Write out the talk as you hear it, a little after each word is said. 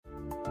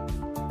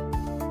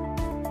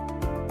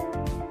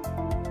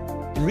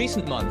In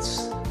recent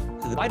months,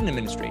 the Biden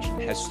administration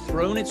has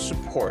thrown its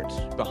support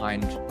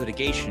behind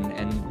litigation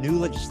and new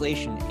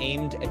legislation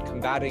aimed at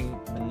combating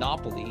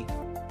monopoly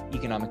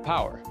economic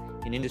power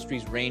in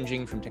industries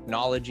ranging from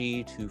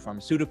technology to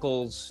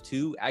pharmaceuticals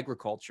to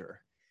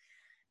agriculture.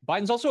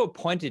 Biden's also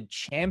appointed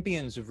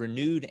champions of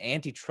renewed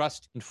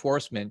antitrust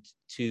enforcement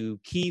to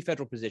key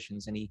federal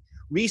positions, and he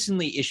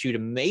recently issued a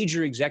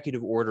major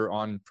executive order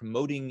on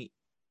promoting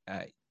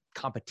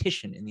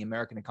competition in the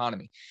American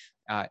economy,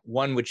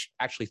 one which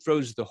actually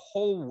throws the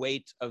whole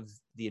weight of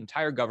the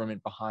entire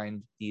government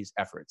behind these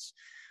efforts.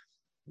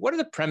 What are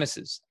the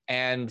premises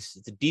and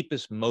the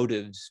deepest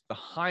motives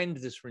behind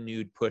this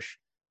renewed push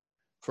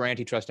for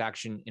antitrust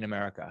action in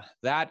America?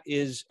 That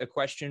is a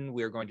question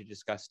we're going to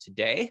discuss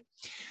today.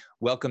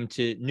 Welcome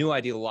to New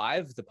Ideal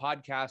Live, the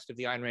podcast of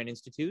the Ayn Rand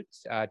Institute.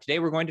 Today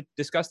we're going to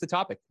discuss the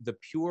topic, the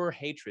pure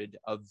hatred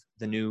of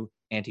the new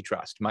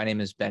antitrust. My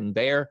name is Ben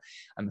Bayer.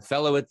 I'm a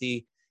fellow at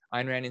the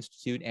Ayn Rand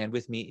Institute, and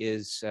with me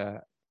is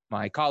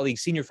my colleague,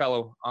 senior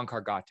fellow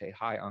Onkar Ghate.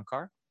 Hi,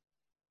 Onkar.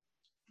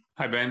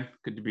 Hi, Ben.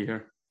 Good to be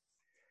here.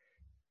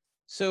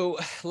 So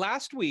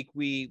last week,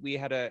 we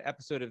had an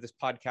episode of this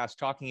podcast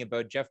talking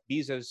about Jeff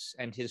Bezos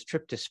and his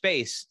trip to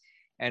space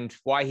and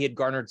why he had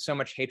garnered so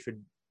much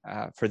hatred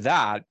for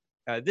that.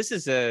 This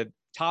is a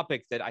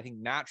topic that I think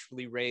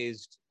naturally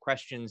raised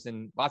questions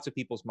in lots of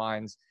people's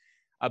minds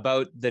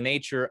about the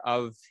nature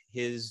of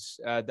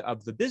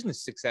the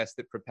business success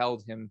that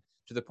propelled him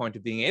to the point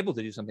of being able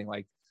to do something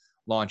like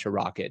launch a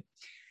rocket.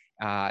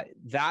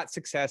 That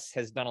success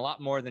has done a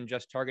lot more than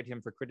just target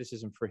him for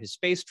criticism for his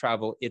space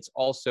travel. It's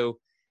also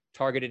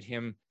targeted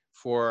him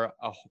for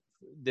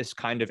this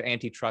kind of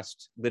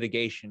antitrust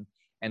litigation.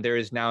 And there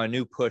is now a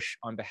new push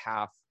on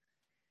behalf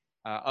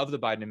of the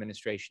Biden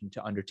administration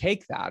to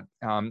undertake that.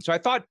 So I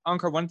thought,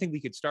 Onkar, one thing we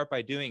could start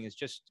by doing is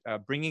just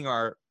bringing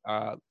our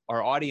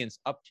audience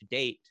up to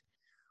date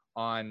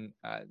on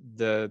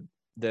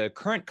the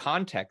current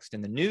context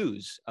in the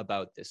news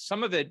about this.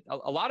 Some of it,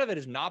 a lot of it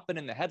has not been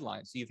in the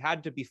headlines. So you've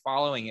had to be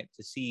following it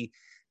to see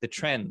the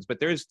trends, but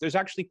there's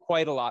actually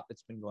quite a lot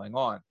that's been going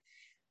on.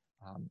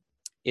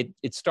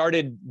 It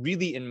started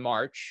really in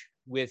March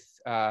with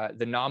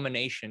the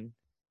nomination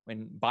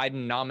when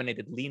Biden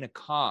nominated Lina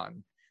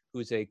Khan,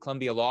 who's a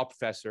Columbia Law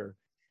professor,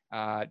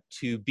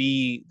 to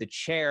be the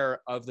chair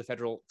of the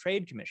Federal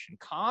Trade Commission.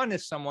 Khan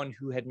is someone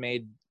who had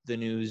made the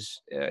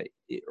news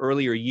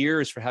earlier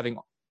years for having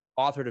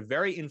authored a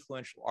very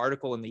influential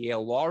article in the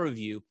Yale Law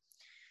Review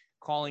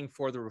calling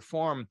for the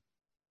reform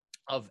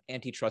of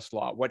antitrust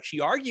law. What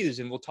she argues,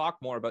 and we'll talk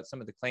more about some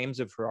of the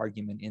claims of her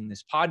argument in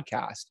this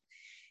podcast,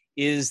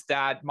 is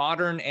that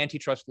modern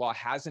antitrust law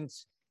hasn't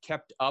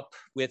kept up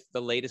with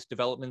the latest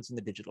developments in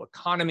the digital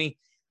economy,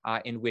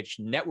 in which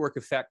network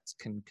effects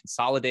can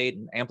consolidate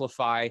and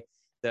amplify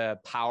the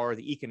power,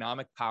 the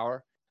economic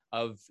power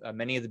of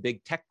many of the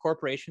big tech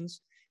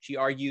corporations. She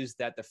argues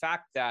that the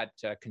fact that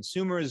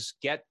consumers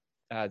get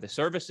the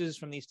services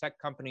from these tech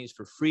companies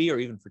for free or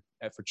even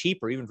for cheap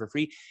or even for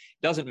free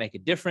doesn't make a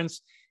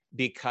difference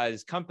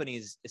because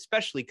companies,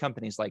 especially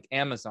companies like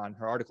Amazon,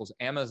 her article's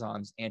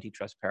Amazon's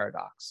antitrust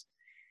paradox,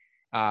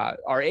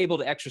 are able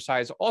to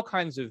exercise all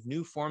kinds of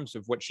new forms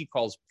of what she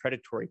calls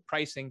predatory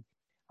pricing,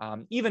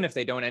 even if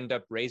they don't end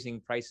up raising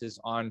prices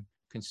on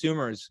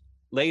consumers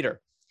later.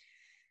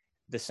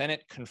 The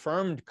Senate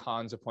confirmed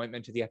Khan's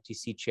appointment to the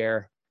FTC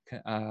chair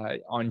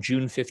on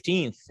June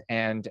 15th.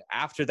 And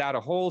after that,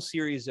 a whole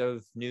series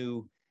of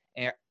new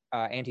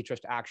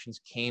antitrust actions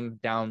came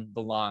down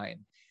the line.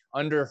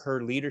 Under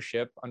her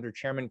leadership, under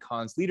Chairman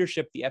Khan's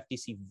leadership, the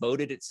FTC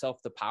voted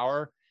itself the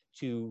power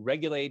to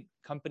regulate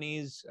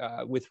companies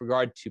with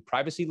regard to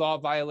privacy law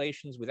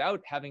violations without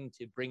having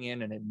to bring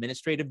in an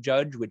administrative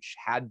judge, which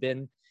had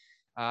been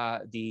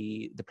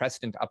the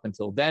precedent up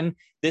until then.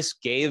 This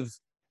gave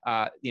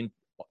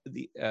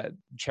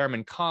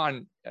Chairman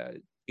Khan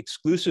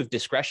exclusive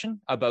discretion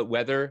about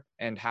whether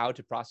and how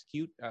to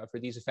prosecute for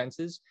these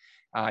offenses.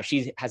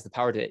 She has the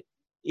power to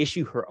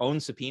issue her own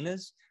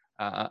subpoenas,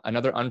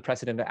 another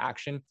unprecedented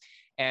action.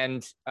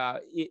 And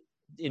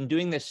in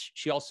doing this,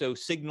 she also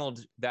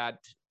signaled that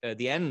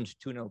the end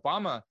to an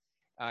Obama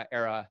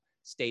era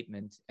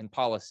statement and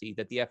policy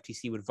that the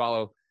FTC would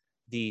follow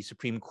the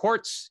Supreme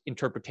Court's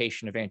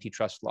interpretation of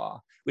antitrust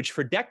law, which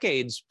for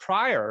decades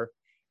prior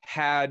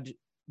had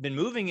been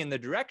moving in the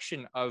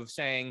direction of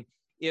saying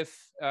if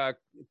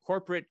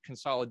corporate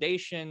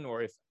consolidation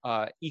or if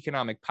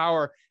economic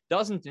power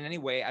doesn't in any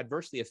way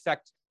adversely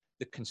affect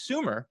the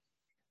consumer,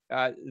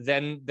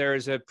 then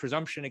there's a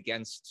presumption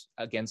against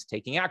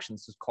taking action.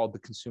 This is called the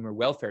Consumer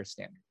Welfare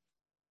Standard.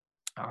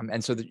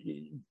 And so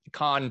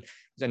Khan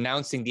is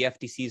announcing the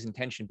FTC's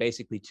intention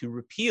basically to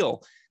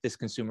repeal this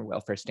Consumer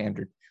Welfare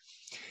Standard.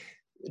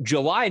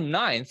 July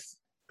 9th,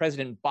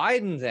 President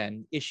Biden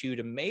then issued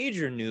a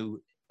major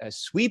new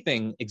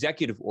sweeping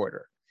executive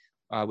order,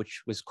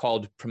 which was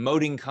called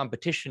Promoting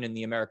Competition in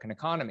the American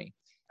Economy.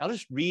 I'll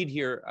just read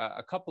here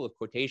a couple of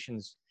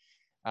quotations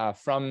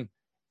from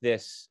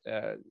this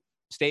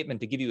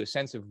statement to give you a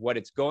sense of what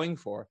it's going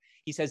for.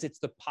 He says, it's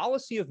the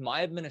policy of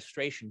my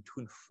administration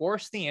to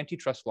enforce the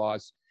antitrust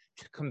laws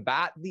to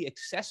combat the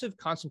excessive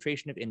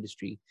concentration of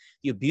industry,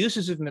 the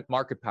abuses of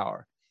market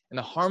power, and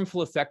the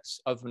harmful effects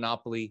of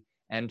monopoly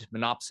and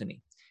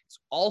monopsony. It's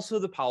also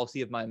the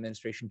policy of my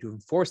administration to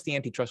enforce the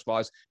antitrust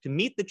laws to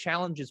meet the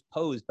challenges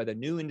posed by the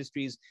new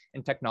industries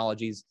and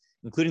technologies,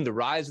 including the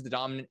rise of the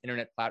dominant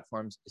internet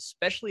platforms,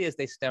 especially as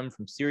they stem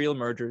from serial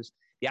mergers,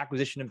 the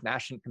acquisition of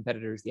national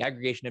competitors, the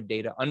aggregation of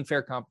data,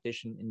 unfair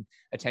competition in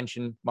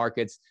attention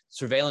markets,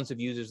 surveillance of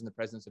users, and the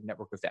presence of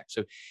network effects.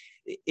 So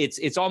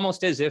it's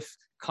almost as if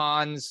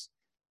Khan's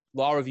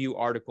law review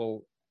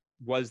article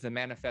was the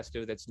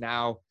manifesto that's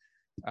now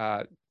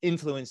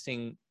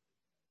influencing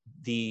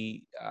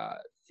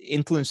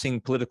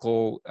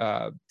political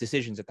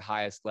decisions at the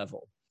highest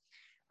level.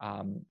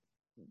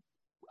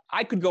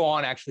 I could go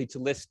on actually to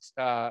list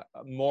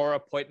more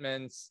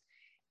appointments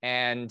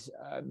and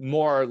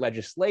more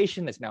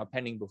legislation that's now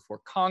pending before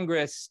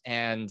Congress,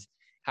 and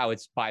how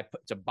it's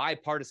a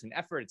bipartisan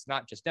effort. It's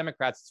not just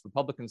Democrats, it's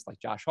Republicans like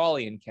Josh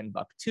Hawley and Ken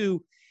Buck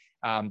too.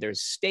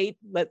 There's state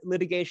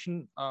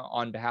litigation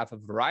on behalf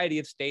of a variety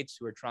of states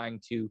who are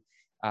trying to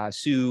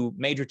sue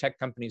major tech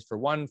companies for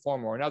one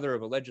form or another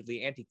of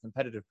allegedly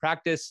anti-competitive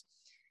practice.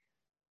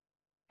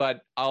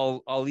 But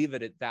I'll leave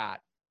it at that.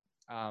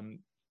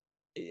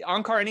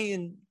 Onkar,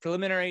 any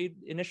preliminary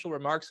initial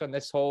remarks on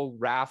this whole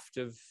raft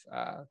of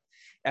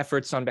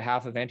efforts on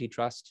behalf of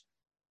antitrust?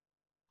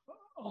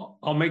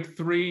 I'll make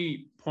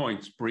 3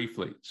 points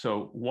briefly.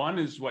 So one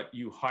is what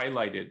you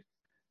highlighted,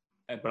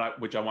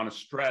 which I want to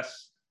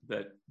stress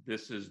that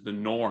this is the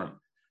norm.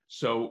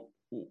 So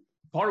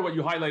part of what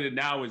you highlighted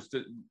now is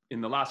that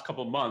in the last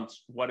couple of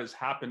months, what has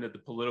happened at the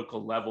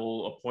political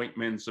level,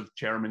 appointments of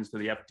chairmen to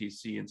the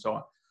FTC and so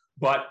on.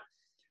 But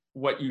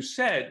what you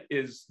said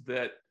is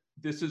that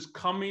this is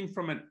coming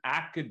from an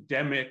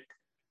academic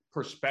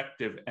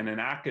perspective and an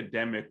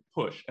academic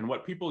push. And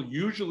what people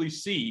usually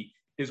see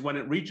is when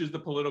it reaches the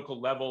political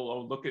level,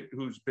 oh, look at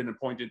who's been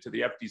appointed to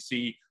the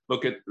FTC,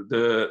 look at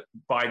the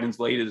Biden's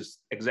latest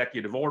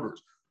executive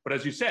orders. But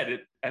as you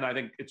said, and I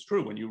think it's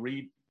true, when you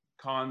read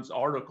Khan's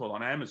article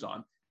on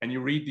Amazon and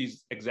you read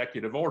these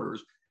executive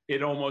orders,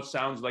 it almost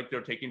sounds like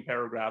they're taking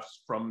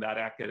paragraphs from that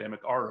academic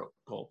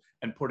article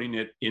and putting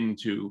it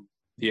into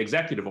the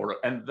executive order.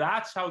 And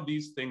that's how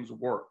these things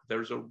work.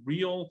 There's a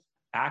real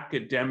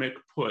academic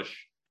push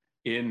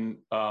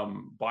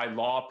by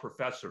law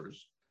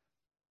professors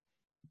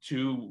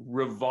to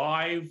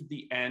revive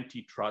the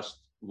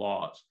antitrust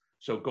laws.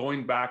 So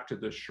going back to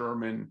the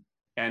Sherman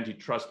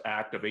Antitrust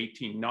Act of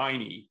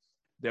 1890,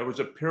 there was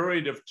a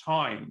period of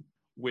time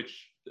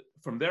which,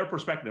 from their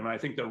perspective, and I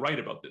think they're right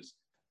about this,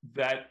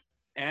 that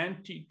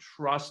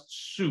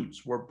antitrust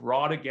suits were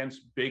brought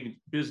against big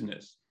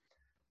business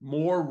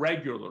more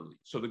regularly.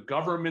 So the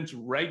government's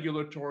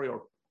regulatory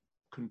or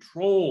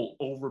control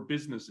over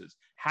businesses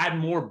had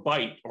more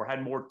bite or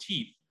had more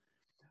teeth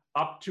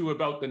up to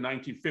about the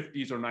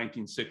 1950s or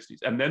 1960s.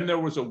 And then there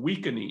was a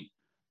weakening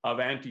of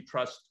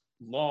antitrust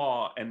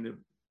law and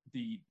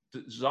the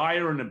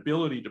desire and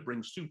ability to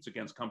bring suits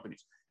against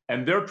companies.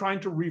 And they're trying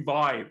to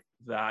revive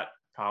that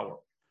power.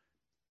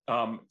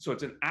 So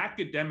it's an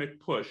academic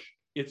push.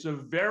 It's a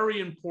very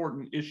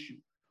important issue.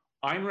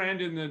 Ayn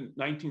Rand in the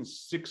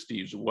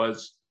 1960s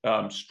was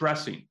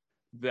stressing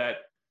that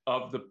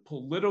of the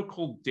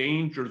political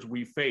dangers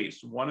we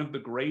face, one of the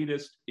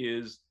greatest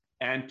is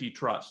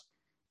antitrust.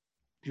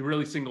 He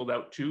really singled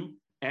out 2: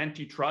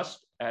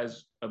 antitrust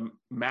as a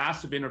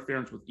massive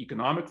interference with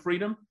economic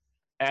freedom,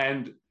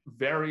 and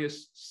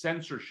various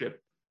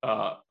censorship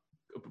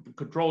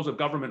controls of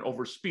government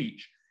over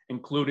speech,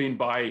 including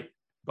by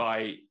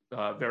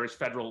various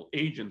federal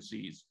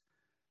agencies.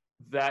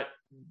 That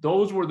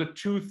those were the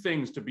 2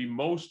 things to be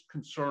most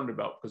concerned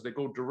about, because they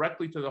go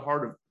directly to the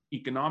heart of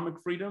economic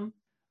freedom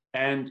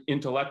and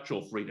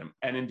intellectual freedom.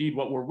 And indeed,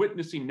 what we're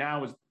witnessing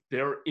now is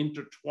they're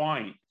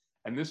intertwined.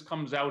 And this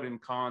comes out in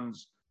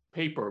Khan's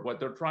paper. What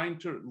they're trying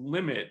to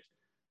limit,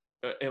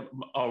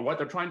 or what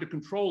they're trying to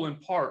control in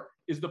part,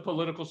 is the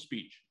political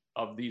speech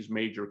of these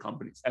major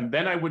companies. And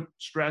then I would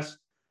stress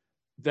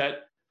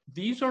that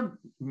these are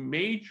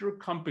major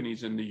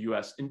companies in the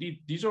US.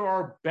 Indeed, these are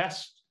our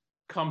best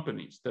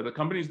companies. They're the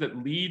companies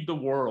that lead the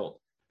world.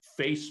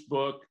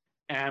 Facebook,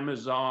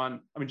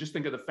 Amazon, I mean, just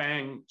think of the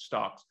FANG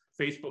stocks: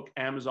 Facebook,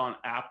 Amazon,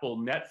 Apple,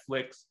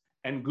 Netflix,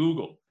 and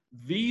Google.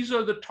 These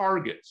are the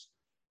targets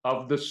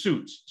of the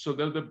suits. So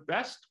they're the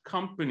best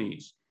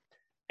companies.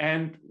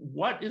 And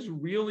what is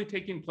really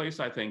taking place,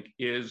 I think,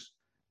 is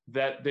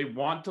that they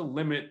want to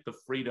limit the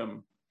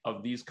freedom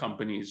of these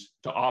companies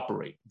to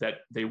operate, that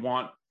they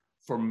want,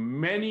 for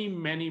many,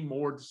 many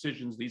more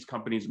decisions these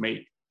companies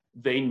make,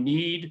 they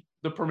need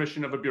the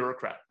permission of a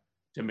bureaucrat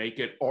to make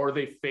it, or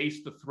they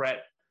face the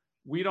threat: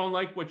 we don't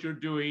like what you're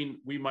doing,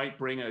 we might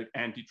bring an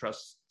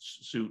antitrust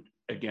suit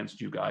against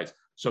you guys,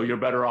 so you're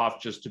better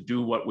off just to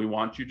do what we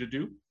want you to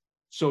do.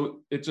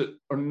 So it's an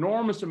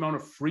enormous amount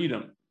of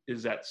freedom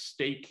is at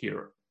stake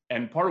here.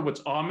 And part of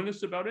what's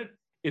ominous about it,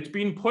 it's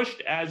being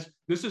pushed as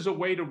this is a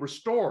way to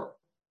restore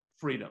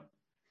freedom.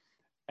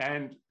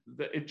 And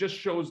it just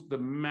shows the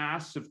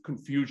massive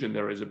confusion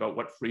there is about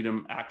what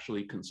freedom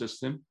actually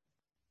consists in.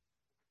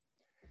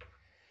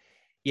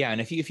 Yeah,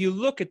 and if you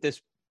look at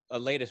this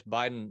latest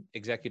Biden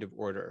executive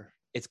order,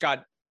 it's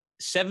got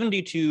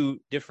 72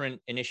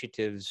 different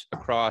initiatives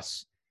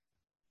across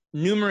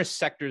numerous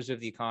sectors of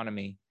the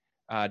economy,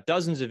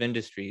 dozens of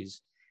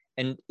industries.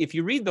 And if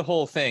you read the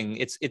whole thing,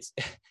 it's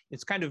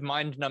kind of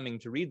mind-numbing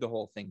to read the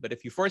whole thing. But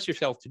if you force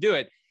yourself to do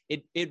it,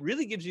 it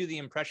really gives you the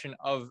impression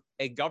of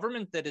a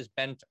government that is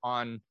bent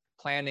on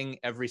planning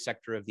every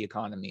sector of the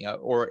economy,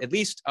 or at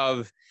least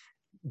of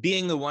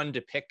being the one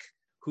to pick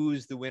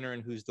who's the winner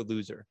and who's the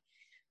loser.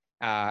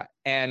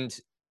 And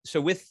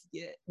so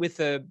with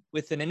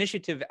an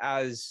initiative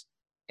as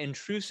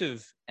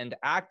intrusive and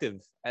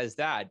active as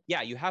that,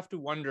 yeah, you have to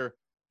wonder,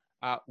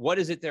 what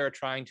is it they're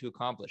trying to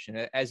accomplish?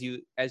 And as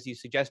you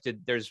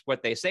suggested, there's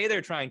what they say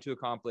they're trying to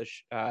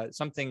accomplish,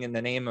 something in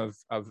the name of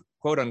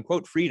quote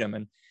unquote freedom.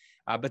 And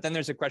but then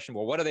there's a question,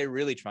 well, what are they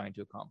really trying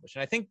to accomplish?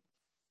 And I think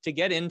to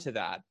get into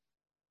that,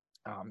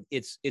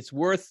 it's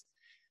worth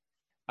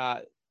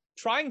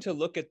trying to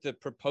look at the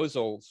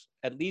proposals,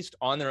 at least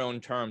on their own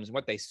terms,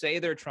 what they say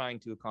they're trying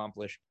to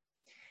accomplish.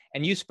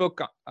 And you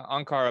spoke,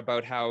 Onkar,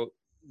 about how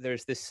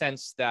there's this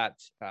sense that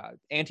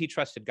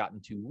antitrust had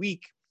gotten too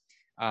weak,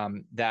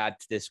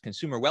 that this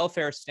consumer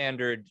welfare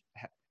standard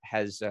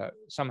has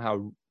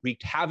somehow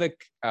wreaked havoc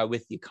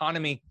with the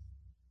economy.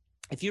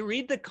 If you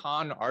read the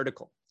Khan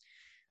article,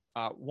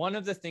 one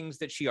of the things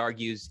that she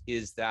argues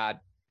is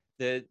that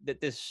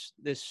this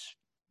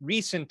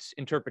recent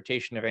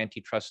interpretation of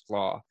antitrust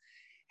law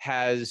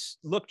has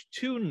looked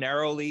too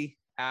narrowly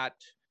at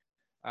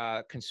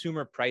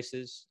consumer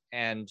prices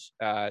and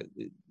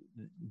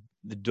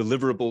the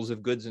deliverables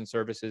of goods and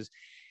services.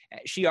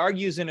 She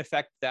argues, in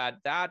effect,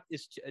 that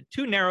is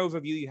too narrow of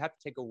a view. You have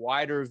to take a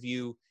wider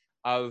view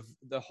of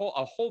a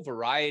whole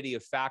variety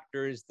of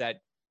factors that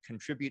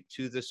contribute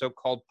to the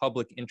so-called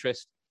public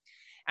interest.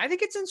 I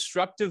think it's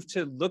instructive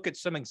to look at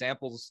some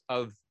examples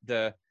of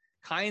the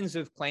kinds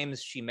of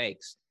claims she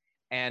makes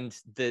and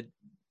the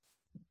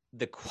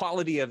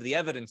quality of the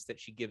evidence that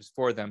she gives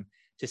for them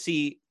to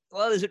see,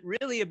 well, is it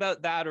really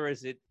about that, or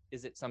is it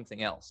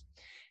something else?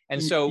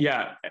 And so,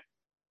 yeah,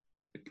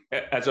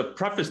 as a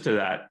preface to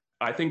that,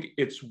 I think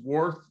it's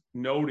worth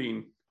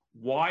noting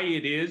why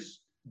it is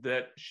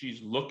that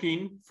she's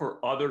looking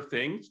for other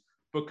things,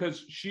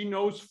 because she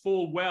knows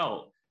full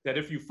well that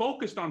if you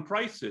focused on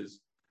prices,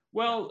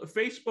 well,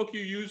 Facebook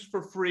you use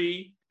for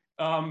free,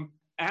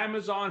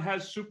 Amazon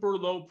has super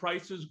low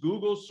prices,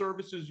 Google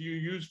services you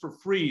use for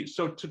free.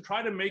 So to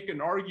try to make an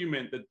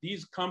argument that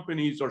these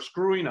companies are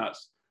screwing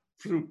us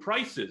through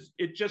prices,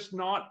 it's just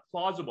not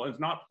plausible. It's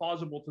not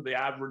plausible to the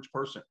average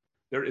person.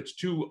 It's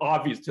too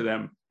obvious to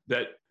them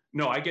that,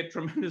 no, I get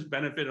tremendous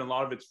benefit and a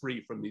lot of it's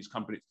free from these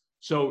companies.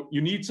 So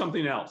you need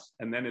something else.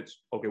 And then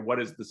it's, okay,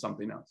 what is the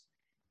something else?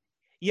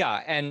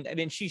 Yeah, and I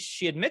mean,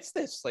 she admits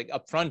this like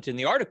up front in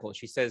the article.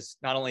 She says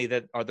not only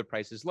that are the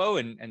prices low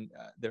and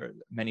there are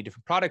many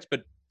different products,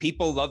 but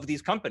people love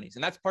these companies.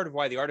 And that's part of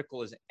why the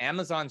article is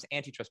Amazon's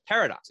antitrust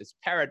paradox. It's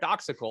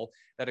paradoxical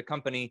that a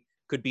company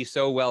could be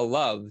so well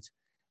loved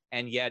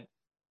and yet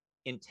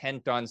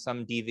intent on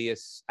some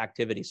devious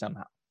activity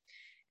somehow.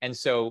 And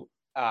so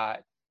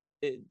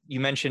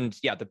you mentioned,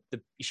 yeah,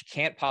 she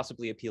can't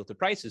possibly appeal to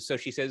prices. So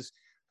she says,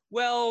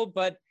 well,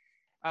 but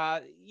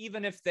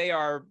even if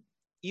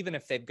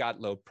they've got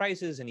low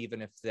prices, and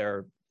even if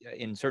they're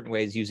in certain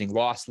ways using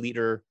loss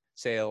leader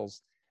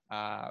sales,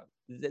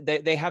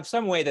 they have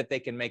some way that they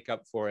can make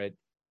up for it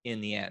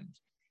in the end.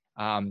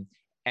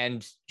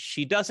 And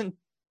she doesn't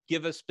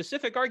give a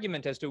specific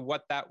argument as to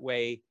what that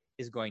way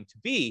is going to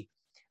be.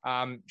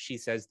 She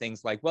says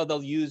things like, well,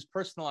 they'll use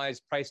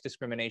personalized price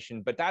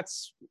discrimination, but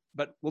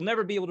we'll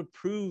never be able to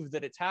prove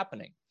that it's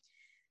happening.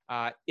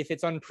 If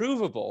it's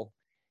unprovable,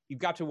 you've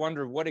got to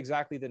wonder what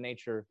exactly the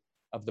nature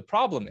of the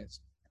problem is.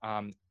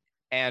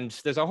 And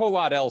there's a whole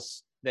lot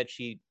else that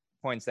she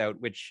points out,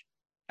 which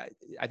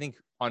I think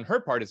on her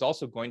part is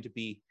also going to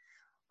be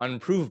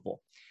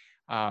unprovable.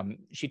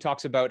 She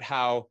talks about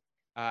how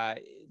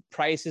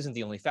price isn't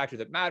the only factor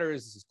that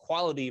matters. This is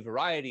quality,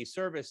 variety,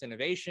 service,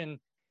 innovation.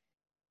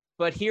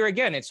 But here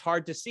again, it's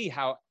hard to see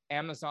how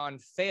Amazon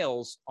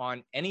fails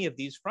on any of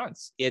these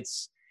fronts.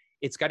 It's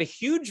got a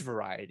huge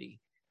variety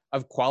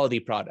of quality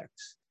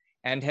products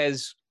and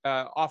has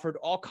offered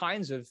all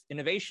kinds of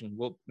innovation.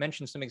 We'll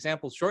mention some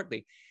examples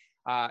shortly.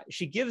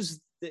 She gives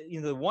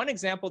the one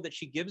example that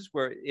she gives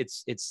where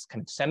it's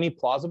kind of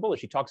semi-plausible.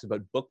 She talks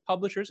about book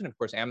publishers, and of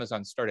course,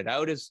 Amazon started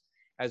out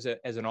as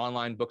an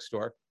online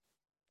bookstore.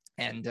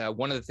 And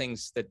one of the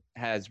things that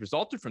has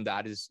resulted from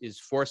that is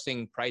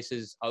forcing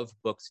prices of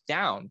books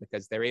down,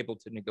 because they're able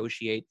to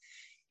negotiate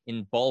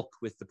in bulk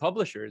with the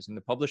publishers, and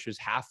the publishers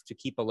have to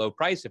keep a low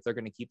price if they're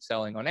going to keep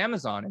selling on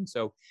Amazon. And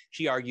so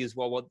she argues,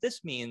 well, what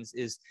this means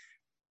is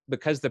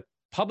because the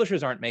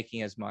publishers aren't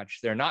making as much,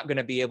 they're not going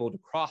to be able to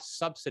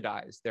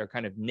cross-subsidize their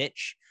kind of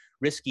niche,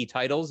 risky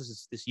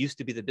titles. This used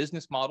to be the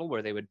business model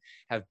where they would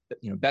have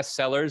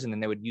bestsellers, and then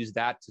they would use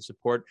that to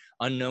support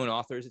unknown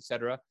authors, et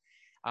cetera.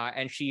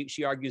 And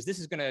she argues this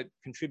is going to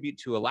contribute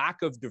to a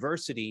lack of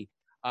diversity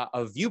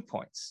of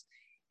viewpoints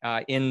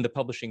in the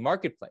publishing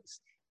marketplace,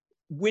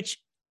 which,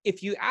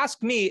 if you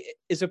ask me,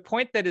 is a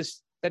point that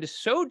is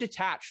so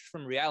detached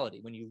from reality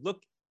when you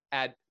look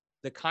at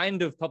the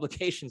kind of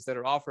publications that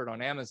are offered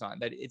on Amazon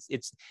that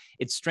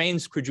it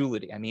strains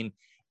credulity. I mean,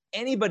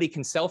 anybody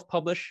can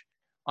self-publish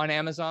on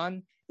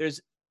Amazon.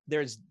 There's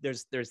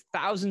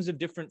thousands of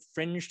different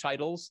fringe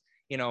titles,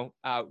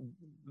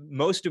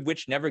 most of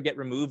which never get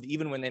removed,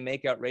 even when they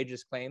make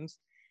outrageous claims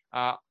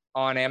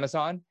on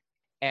Amazon.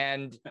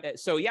 And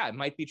so, yeah, it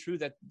might be true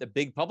that the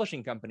big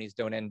publishing companies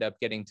don't end up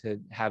getting to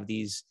have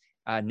these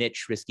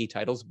niche, risky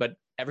titles, but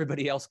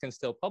everybody else can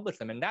still publish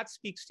them. And that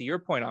speaks to your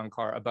point,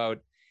 Onkar, about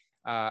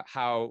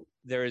how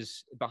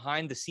there's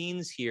behind the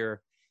scenes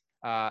here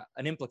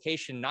an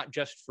implication not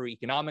just for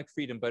economic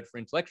freedom, but for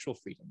intellectual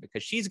freedom,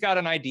 because she's got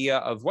an idea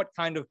of what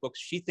kind of books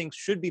she thinks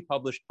should be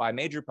published by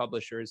major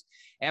publishers.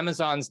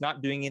 Amazon's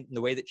not doing it in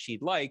the way that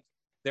she'd like.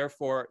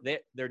 Therefore,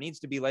 there needs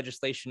to be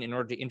legislation in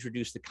order to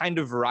introduce the kind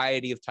of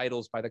variety of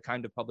titles by the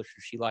kind of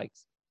publishers she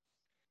likes.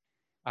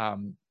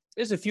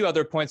 There's a few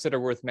other points that are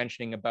worth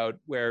mentioning about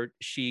where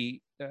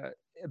she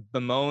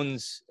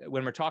bemoans,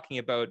 when we're talking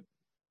about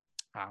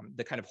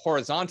the kind of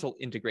horizontal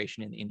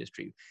integration in the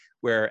industry,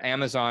 where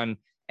Amazon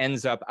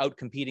ends up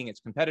outcompeting its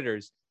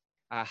competitors,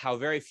 how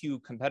very few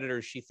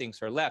competitors she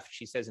thinks are left.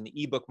 She says in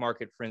the ebook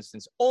market, for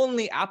instance,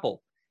 only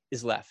Apple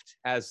is left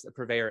as a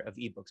purveyor of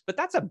ebooks. But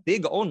that's a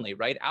big only,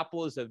 right?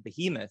 Apple is a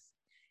behemoth.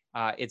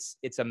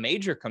 It's a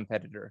major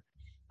competitor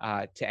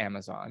to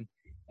Amazon,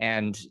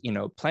 and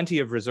plenty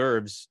of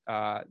reserves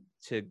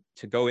to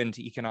go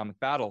into economic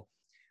battle.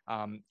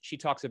 She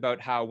talks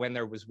about how when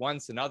there was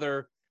once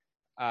another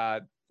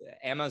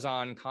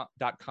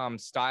Amazon.com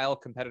style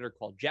competitor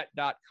called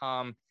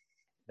Jet.com,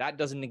 that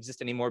doesn't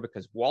exist anymore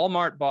because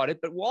Walmart bought it,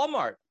 but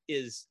Walmart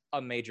is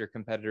a major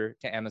competitor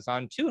to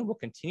Amazon too, and will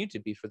continue to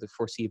be for the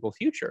foreseeable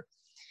future.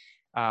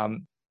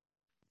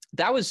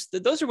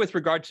 Those are with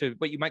regard to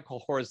what you might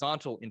call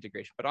horizontal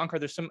integration. But Onkar,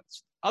 there's some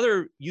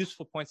other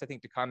useful points I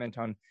think to comment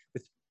on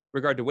with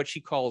regard to what she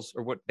calls,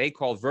 or what they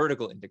call,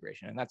 vertical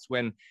integration. And that's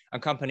when a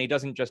company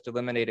doesn't just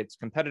eliminate its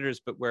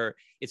competitors, but where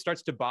it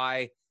starts to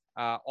buy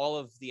all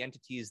of the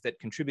entities that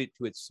contribute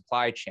to its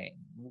supply chain.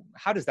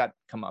 How does that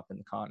come up in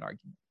the Khan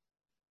argument?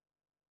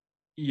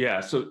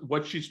 Yeah, so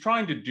what she's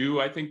trying to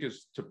do, I think,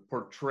 is to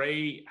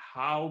portray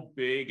how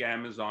big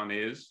Amazon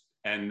is,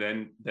 and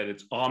then that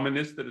it's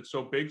ominous that it's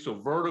so big. So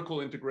vertical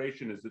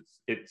integration is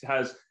it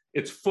has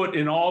its foot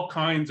in all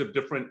kinds of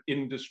different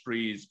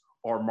industries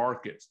or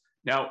markets.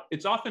 Now,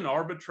 it's often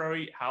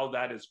arbitrary how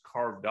that is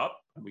carved up,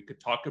 and we could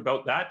talk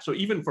about that. So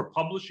even for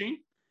publishing,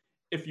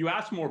 if you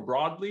ask more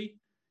broadly,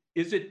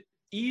 is it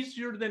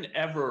easier than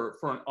ever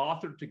for an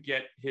author to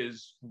get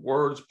his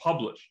words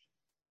published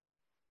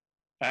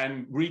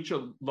and reach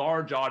a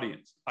large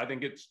audience? I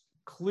think it's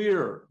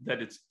clear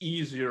that it's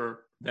easier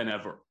than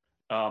ever.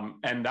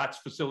 And that's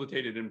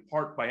facilitated in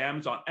part by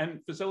Amazon and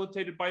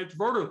facilitated by its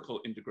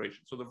vertical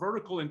integration. So the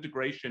vertical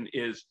integration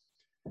is,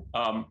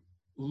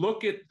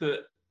 look at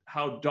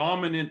how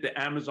dominant the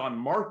Amazon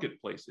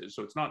marketplace is.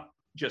 So it's not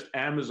just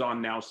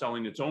Amazon now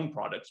selling its own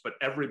products, but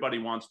everybody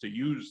wants to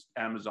use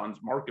Amazon's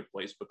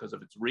marketplace because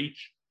of its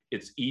reach,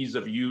 its ease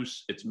of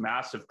use, its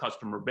massive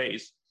customer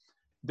base.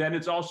 Then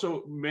it's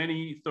also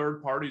many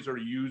third parties are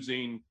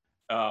using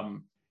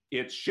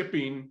its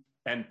shipping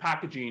and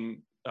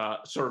packaging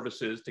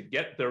services to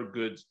get their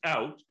goods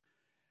out.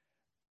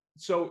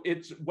 So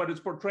what it's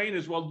portraying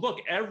is, well, look,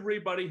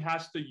 everybody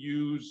has to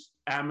use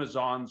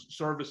Amazon's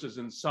services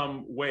in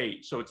some way.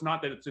 So it's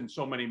not that it's in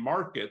so many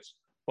markets,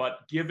 but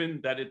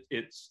given that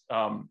its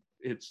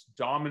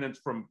dominance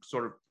from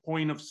sort of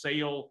point of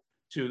sale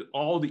to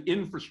all the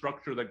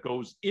infrastructure that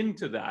goes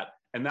into that,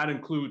 and that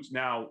includes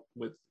now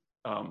with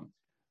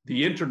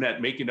the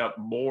internet making up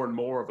more and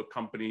more of a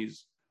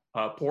company's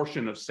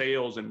portion of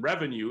sales and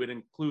revenue, it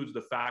includes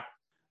the fact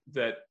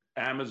that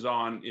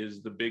Amazon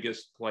is the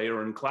biggest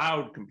player in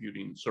cloud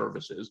computing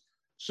services,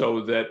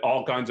 so that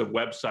all kinds of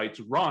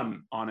websites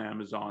run on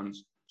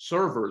Amazon's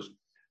servers.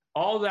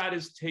 All that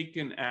is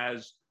taken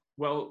as,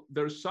 well,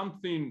 there's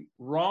something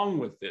wrong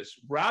with this,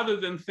 rather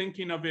than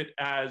thinking of it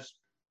as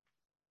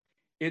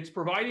it's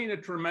providing a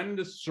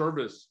tremendous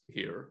service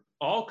here.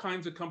 All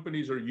kinds of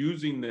companies are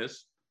using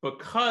this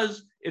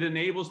because it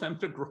enables them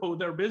to grow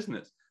their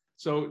business.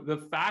 So the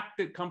fact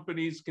that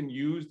companies can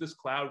use this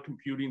cloud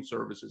computing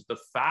services, the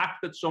fact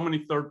that so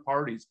many third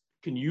parties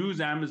can use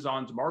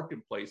Amazon's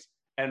marketplace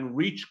and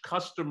reach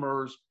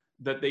customers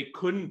that they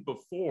couldn't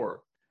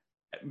before,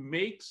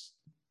 makes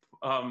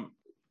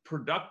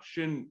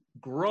production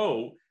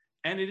grow.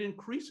 And it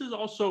increases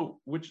also,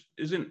 which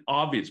isn't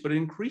obvious, but it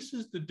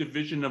increases the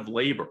division of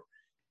labor.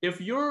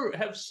 If you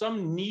have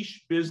some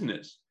niche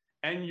business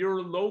and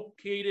you're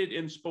located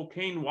in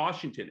Spokane,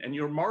 Washington, and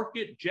your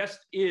market just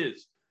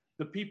is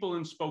the people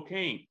in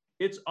Spokane,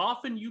 it's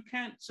often you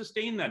can't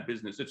sustain that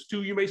business. It's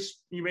too, you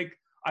make,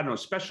 I don't know,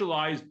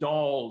 specialized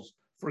dolls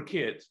for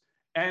kids.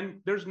 And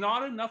there's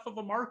not enough of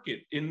a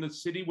market in the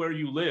city where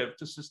you live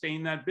to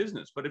sustain that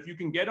business. But if you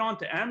can get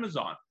onto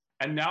Amazon,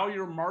 and now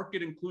your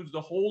market includes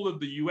the whole of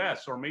the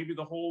US or maybe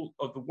the whole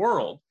of the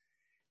world,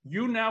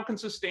 you now can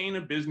sustain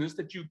a business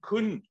that you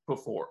couldn't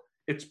before.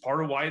 It's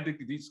part of why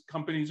these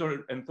companies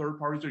and third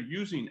parties are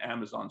using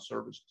Amazon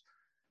services.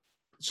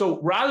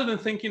 So rather than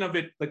thinking of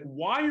it like,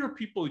 why are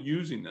people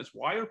using this?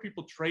 Why are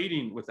people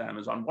trading with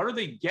Amazon? What are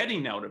they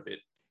getting out of it?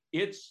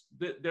 It's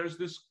that there's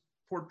this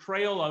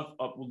portrayal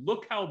of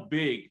look how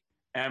big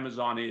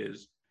Amazon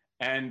is,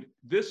 and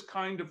this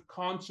kind of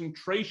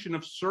concentration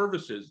of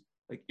services.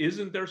 Like,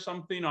 isn't there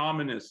something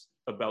ominous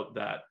about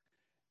that?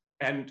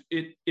 And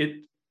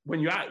when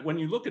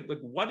you look at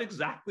like what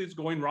exactly is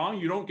going wrong,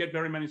 you don't get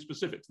very many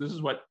specifics. This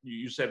is what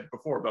you said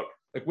before about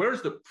like,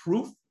 where's the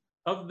proof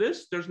of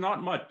this? There's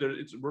not much.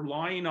 It's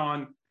relying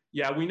on,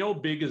 yeah, we know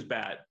big is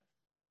bad,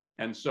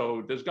 and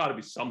so there's got to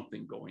be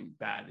something going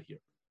bad here.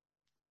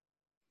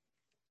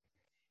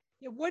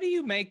 Yeah, what do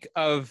you make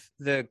of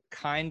the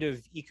kind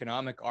of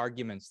economic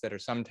arguments that are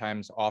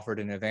sometimes offered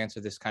in advance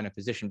of this kind of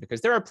position? Because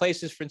there are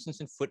places, for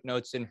instance, in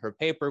footnotes in her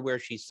paper where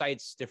she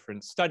cites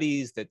different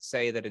studies that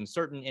say that in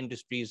certain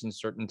industries and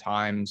certain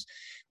times,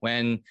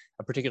 when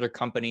a particular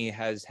company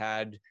has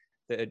had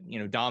the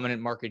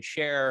dominant market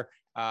share,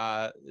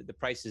 the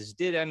prices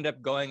did end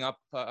up going up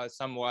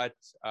somewhat.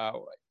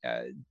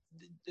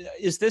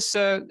 Is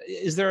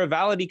there a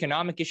valid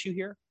economic issue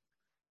here?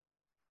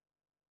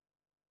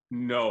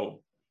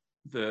 No.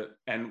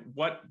 And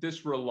what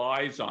this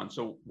relies on,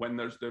 so when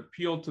there's the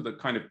appeal to the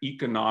kind of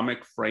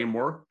economic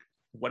framework,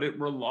 what it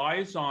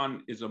relies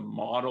on is a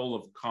model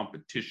of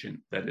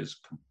competition that is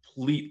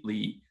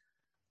completely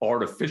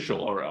artificial,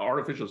 or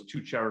artificial is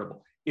too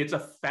charitable. It's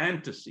a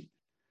fantasy.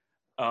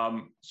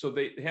 So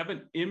they have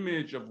an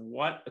image of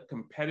what a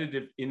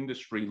competitive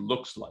industry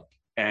looks like.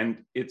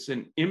 And it's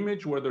an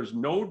image where there's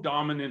no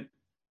dominant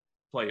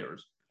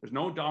players, there's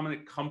no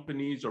dominant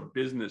companies or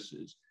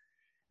businesses.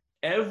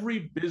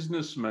 Every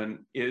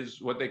businessman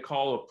is what they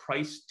call a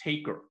price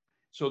taker.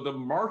 So the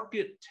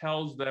market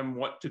tells them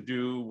what to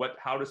do,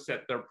 how to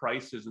set their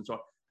prices and so on.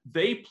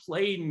 They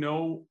play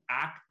no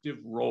active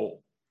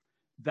role.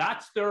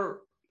 That's their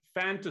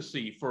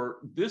fantasy for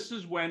this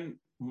is when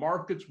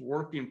markets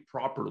working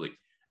properly.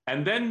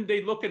 And then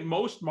they look at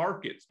most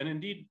markets, and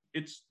indeed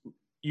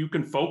you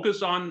can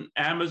focus on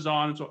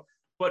Amazon and so on,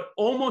 but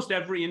almost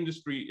every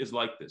industry is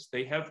like this.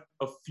 They have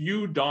a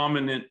few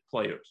dominant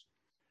players.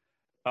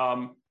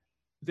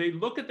 They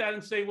look at that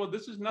and say, well,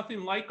 this is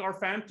nothing like our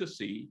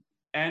fantasy,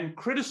 and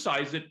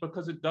criticize it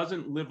because it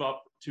doesn't live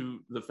up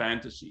to the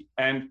fantasy.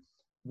 And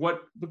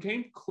what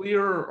became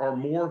clearer or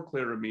more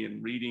clear to me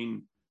in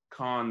reading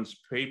Khan's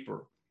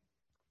paper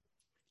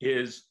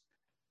is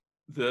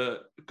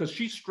because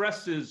she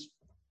stresses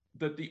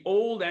that the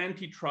old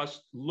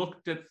antitrust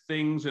looked at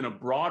things in a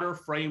broader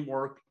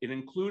framework. It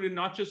included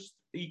not just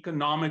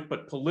economic,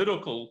 but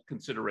political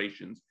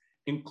considerations,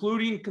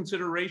 including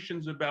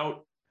considerations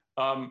about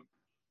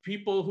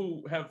people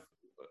who have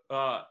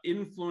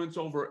influence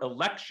over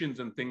elections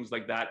and things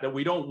like that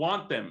we don't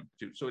want them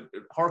to. So it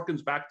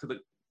harkens back to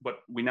what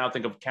we now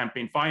think of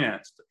campaign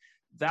finance.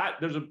 That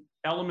there's an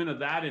element of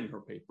that in her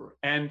paper.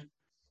 And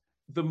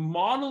the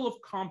model of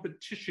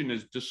competition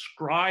is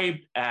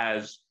described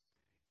as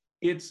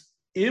it's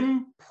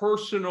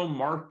impersonal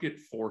market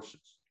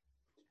forces.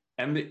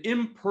 And the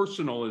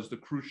impersonal is the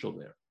crucial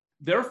there.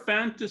 Their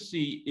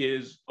fantasy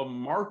is a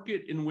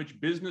market in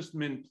which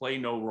businessmen play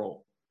no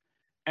role.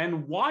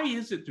 And why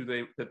is it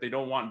that they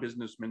don't want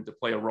businessmen to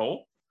play a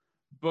role?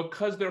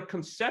 Because their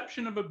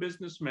conception of a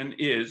businessman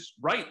is,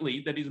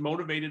 rightly, that he's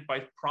motivated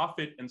by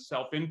profit and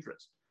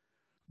self-interest.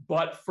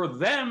 But for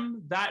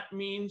them, that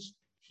means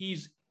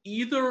he's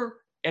either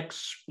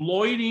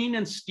exploiting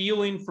and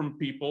stealing from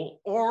people,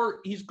 or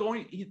he's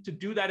going to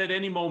do that at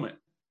any moment.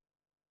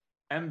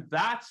 And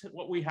that's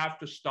what we have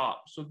to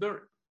stop. So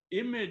their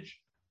image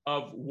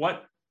of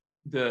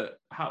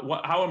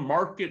how a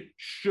market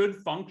should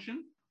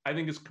function, I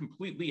think, is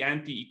completely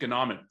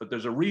anti-economic, but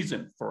there's a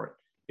reason for it.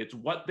 It's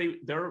what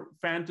their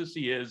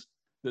fantasy is.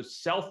 The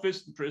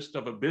self-interest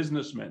of a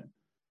businessman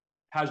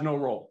has no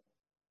role.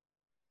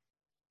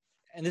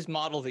 And this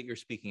model that you're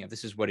speaking of,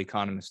 this is what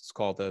economists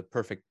call the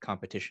perfect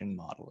competition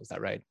model. Is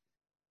that right?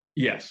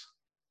 Yes.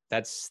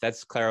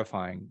 That's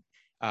clarifying.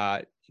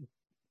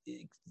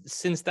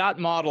 Since that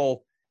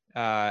model,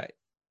 as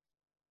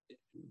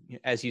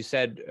you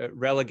said,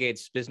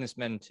 relegates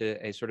businessmen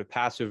to a sort of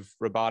passive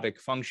robotic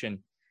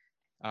function,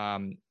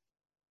 and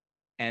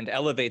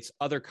elevates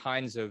other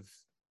kinds of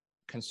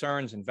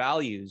concerns and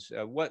values,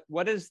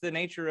 what is the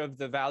nature of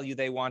the value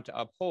they want to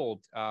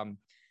uphold?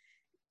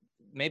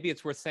 Maybe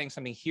it's worth saying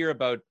something here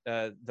about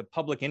the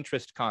public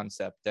interest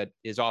concept that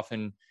is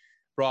often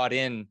brought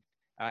in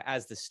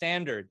as the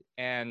standard.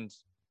 And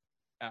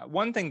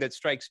one thing that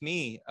strikes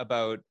me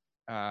about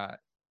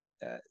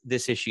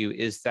this issue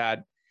is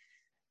that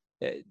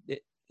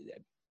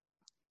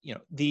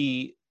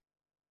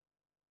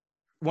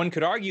one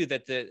could argue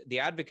that the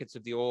advocates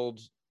of the old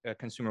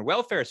consumer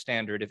welfare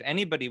standard, if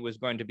anybody was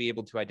going to be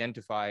able to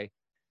identify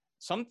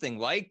something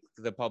like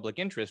the public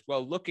interest.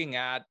 Well, looking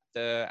at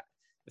the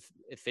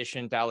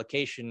efficient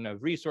allocation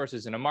of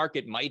resources in a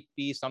market might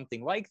be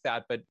something like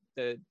that, but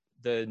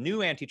the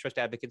new antitrust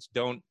advocates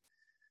don't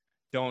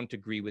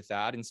agree with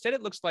that. Instead,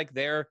 it looks like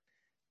they're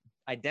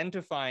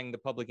identifying the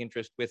public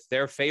interest with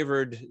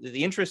the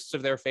interests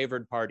of their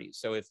favored parties.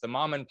 So if the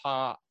mom and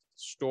pop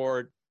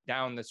store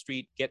down the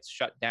street gets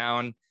shut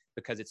down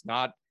because it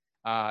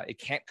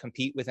can't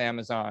compete with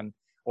Amazon,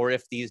 or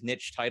if these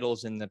niche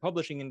titles in the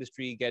publishing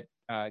industry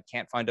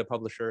can't find a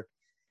publisher,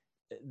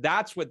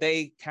 that's what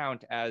they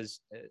count as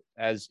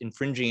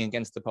infringing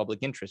against the public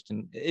interest.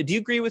 And do you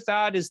agree with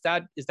that? Is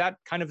that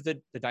kind of the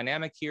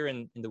dynamic here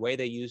in the way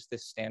they use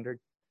this standard?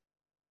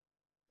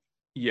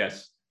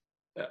 Yes.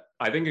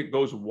 I think it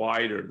goes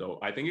wider, though.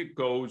 I think it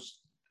goes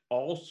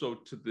also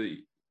to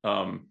the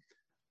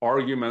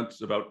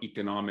arguments about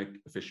economic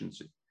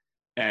efficiency.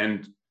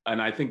 And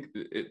I think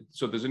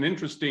so there's an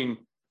interesting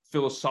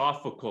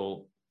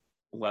philosophical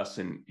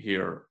lesson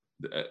here,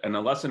 and a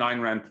lesson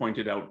Ayn Rand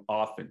pointed out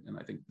often, and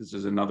I think this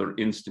is another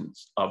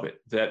instance of it,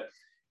 that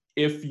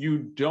if you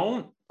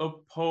don't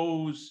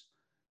oppose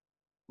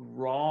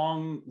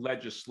wrong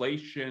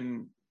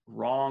legislation,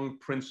 wrong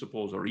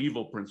principles, or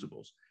evil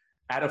principles,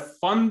 at a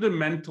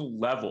fundamental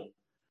level,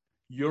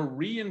 you're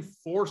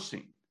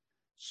reinforcing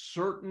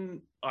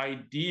certain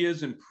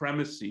ideas and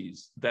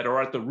premises that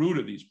are at the root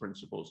of these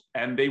principles,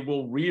 and they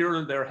will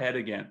rear their head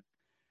again.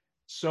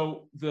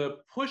 So the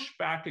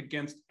pushback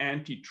against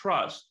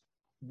antitrust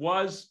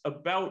was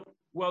about,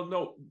 well,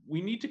 no,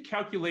 we need to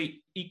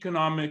calculate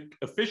economic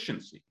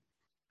efficiency,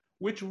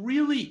 which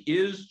really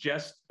is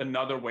just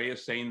another way of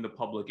saying the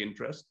public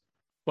interest.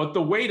 But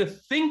the way to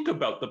think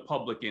about the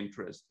public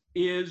interest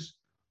is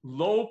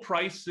low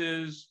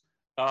prices,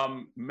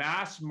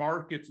 mass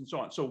markets, and so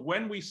on. So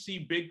when we see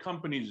big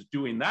companies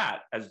doing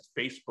that, as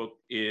Facebook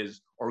is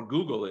or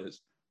Google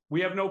is,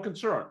 we have no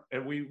concern.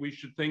 And we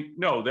should think,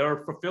 no,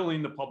 they're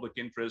fulfilling the public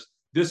interest.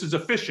 This is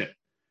efficient.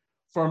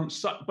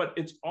 But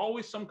it's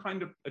always some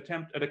kind of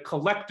attempt at a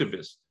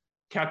collectivist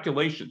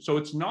calculation. So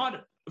it's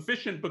not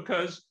efficient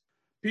because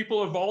people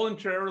are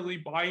voluntarily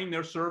buying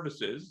their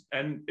services,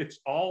 and it's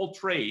all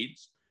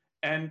trades.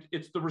 And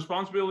it's the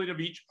responsibility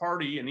of each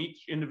party and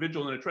each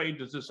individual in a trade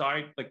to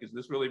decide, like, is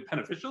this really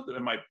beneficial?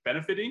 Am I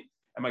benefiting?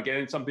 Am I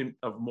getting something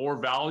of more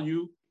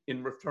value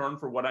in return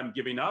for what I'm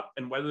giving up?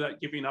 And whether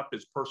that giving up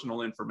is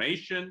personal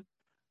information,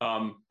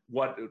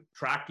 what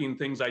tracking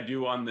things I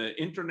do on the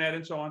internet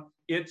and so on.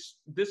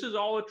 This is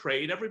all a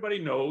trade. Everybody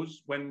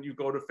knows when you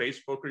go to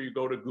Facebook or you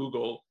go to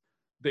Google,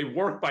 they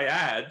work by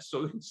ads.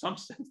 So in some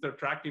sense, they're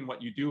tracking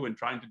what you do and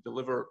trying to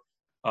deliver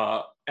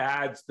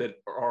ads that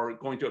are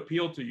going to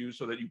appeal to you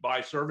so that you buy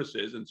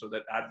services, and so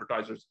that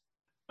advertisers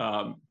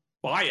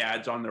buy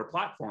ads on their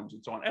platforms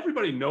and so on.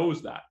 Everybody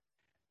knows that.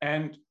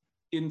 And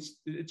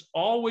it's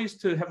always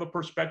to have a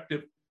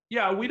perspective.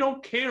 Yeah, we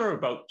don't care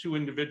about two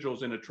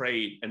individuals in a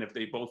trade and if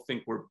they both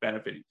think we're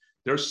benefiting.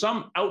 There's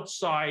some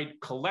outside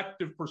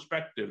collective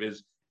perspective.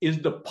 Is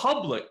the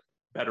public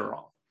better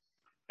off?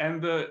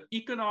 And the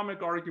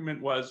economic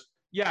argument was,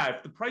 yeah,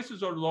 if the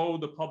prices are low,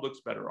 the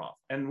public's better off.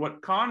 And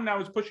what Khan now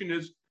is pushing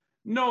is,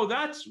 no,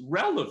 that's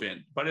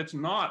relevant, but it's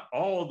not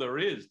all there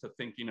is to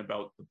thinking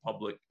about the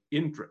public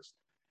interest.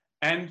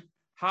 And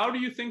how do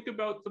you think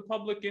about the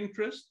public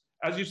interest?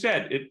 As you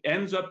said, it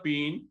ends up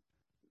being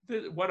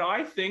what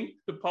I think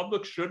the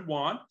public should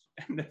want,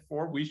 and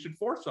therefore we should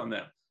force on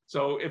them.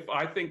 So if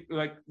I think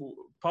like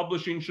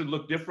publishing should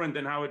look different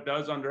than how it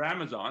does under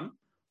Amazon,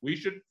 we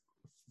should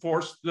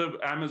force the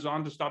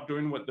Amazon to stop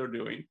doing what they're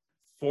doing,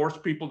 force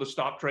people to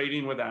stop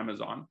trading with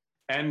Amazon,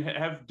 and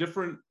have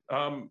different,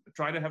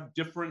 try to have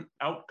different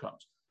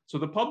outcomes. So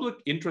the public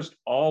interest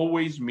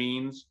always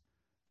means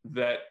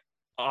that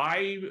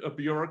a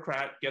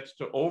bureaucrat, gets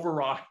to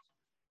override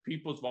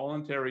people's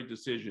voluntary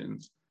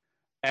decisions.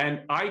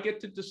 And I get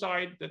to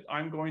decide that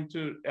I'm going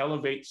to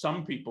elevate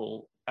some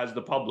people as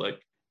the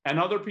public and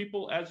other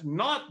people as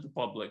not the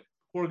public,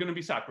 who are going to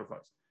be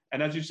sacrificed.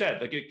 And as you said,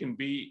 like it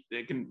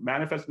can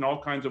manifest in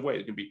all kinds of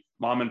ways. It can be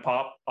mom and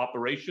pop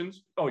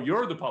operations. Oh,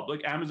 you're the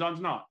public, Amazon's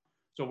not.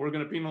 So we're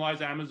going to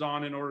penalize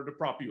Amazon in order to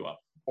prop you up.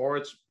 Or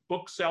it's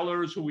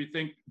booksellers who we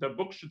think the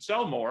book should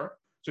sell more.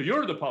 So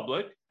you're the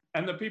public,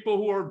 and the people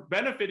who are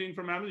benefiting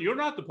from Amazon, you're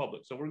not the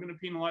public. So we're going to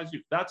penalize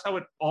you. That's how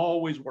it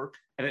always works,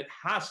 and it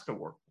has to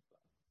work.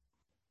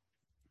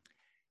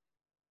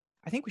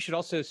 I think we should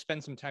also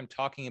spend some time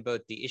talking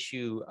about the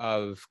issue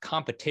of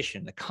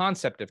competition, the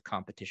concept of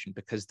competition,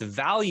 because the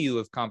value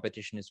of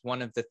competition is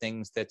one of the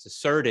things that's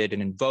asserted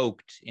and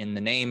invoked in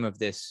the name of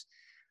this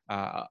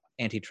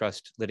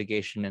antitrust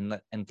litigation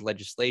and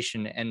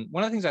legislation. And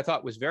one of the things I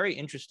thought was very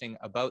interesting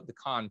about the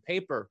Khan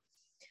paper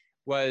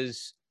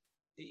was,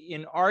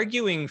 in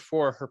arguing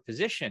for her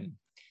position,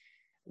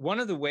 one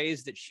of the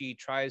ways that she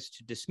tries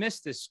to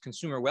dismiss this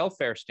consumer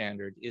welfare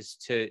standard is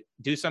to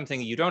do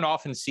something you don't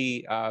often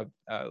see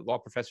law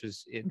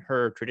professors in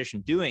her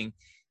tradition doing,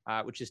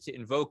 which is to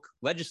invoke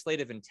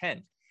legislative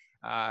intent.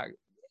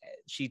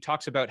 She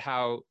talks about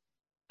how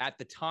at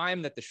the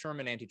time that the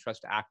Sherman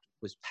Antitrust Act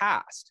was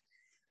passed,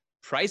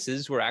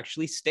 prices were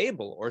actually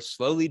stable or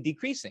slowly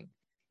decreasing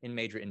in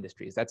major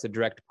industries. That's a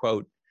direct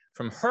quote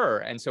from her.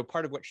 And so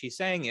part of what she's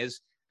saying is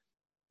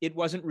it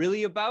wasn't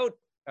really about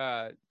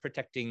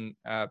protecting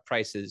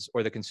prices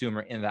or the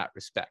consumer in that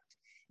respect.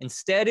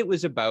 Instead, it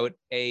was about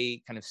a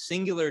kind of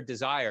singular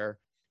desire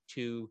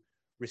to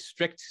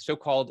restrict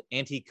so-called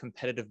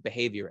anti-competitive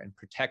behavior and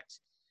protect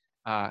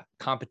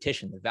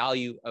competition, the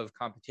value of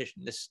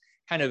competition. This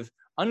kind of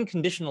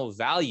unconditional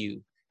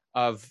value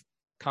of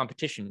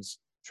competitions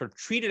sort of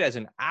treated as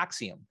an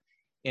axiom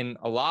in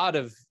a lot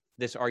of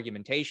this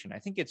argumentation. I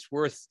think it's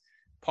worth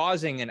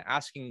pausing and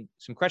asking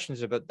some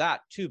questions about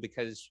that too,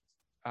 because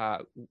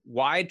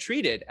why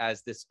treat it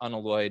as this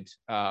unalloyed,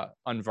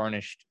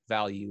 unvarnished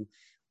value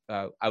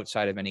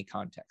outside of any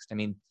context? I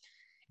mean,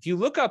 if you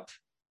look up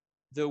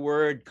the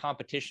word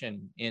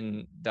competition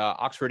in the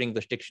Oxford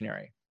English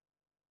Dictionary,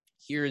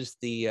 here's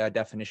the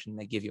definition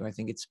they give you. I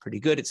think it's pretty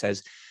good. It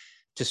says,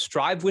 to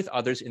strive with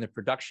others in the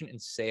production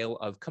and sale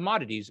of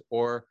commodities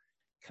or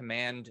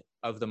command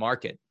of the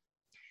market.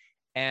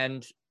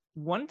 And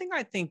one thing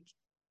I think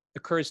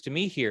occurs to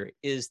me here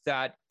is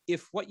that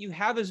if what you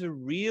have is a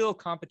real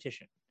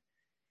competition,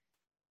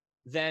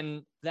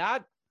 then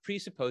that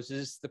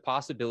presupposes the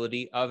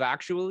possibility of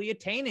actually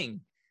attaining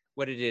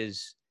what it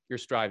is you're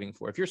striving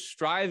for. If you're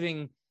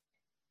striving,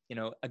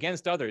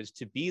 against others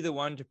to be the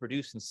one to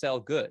produce and sell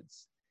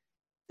goods,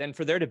 then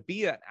for there to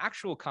be an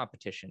actual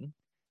competition,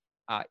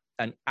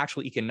 an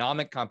actual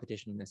economic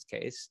competition in this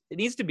case, it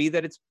needs to be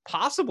that it's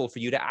possible for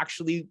you to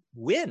actually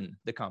win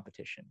the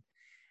competition.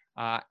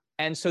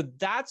 And so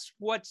that's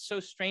what's so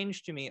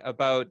strange to me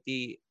about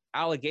the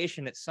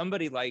allegation that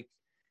somebody like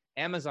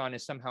Amazon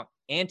is somehow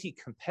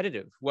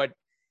anti-competitive.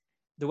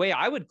 The way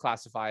I would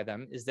classify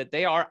them is that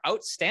they are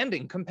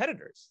outstanding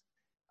competitors.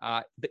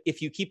 But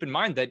if you keep in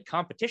mind that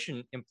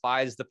competition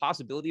implies the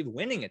possibility of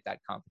winning at that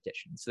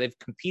competition. So they've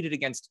competed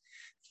against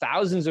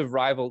thousands of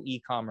rival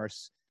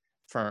e-commerce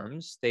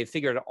firms. They've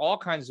figured out all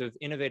kinds of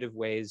innovative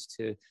ways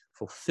to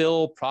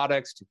fulfill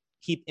products, to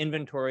keep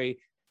inventory,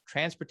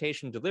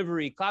 transportation,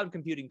 delivery, cloud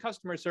computing,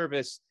 customer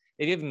service.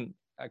 They've even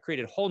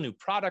created whole new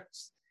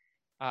products.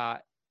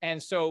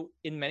 And so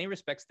in many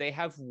respects, they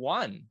have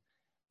won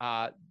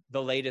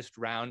the latest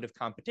round of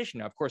competition.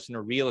 Now, of course, in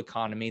a real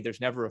economy, there's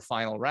never a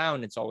final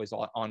round. It's always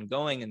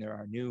ongoing, and there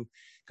are new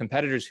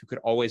competitors who could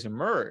always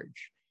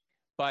emerge.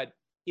 But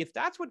if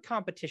that's what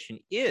competition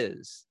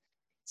is,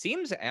 it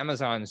seems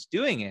Amazon's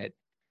doing it.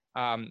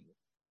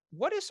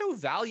 What is so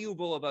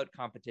valuable about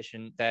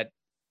competition that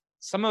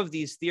some of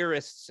these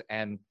theorists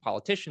and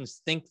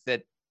politicians think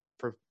that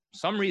for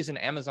some reason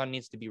Amazon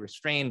needs to be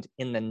restrained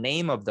in the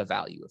name of the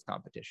value of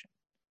competition?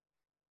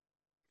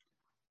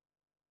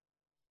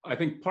 I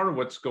think part of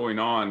what's going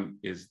on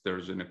is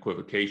there's an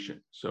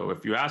equivocation. So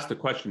if you ask the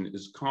question,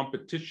 is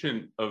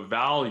competition of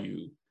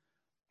value?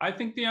 I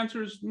think the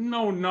answer is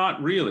no,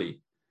 not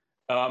really.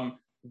 But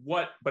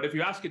if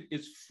you ask it,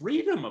 is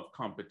freedom of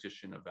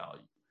competition of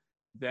value?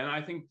 Then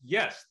I think,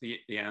 yes, the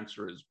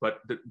answer is. But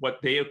what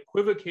they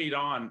equivocate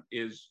on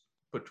is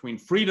between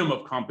freedom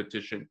of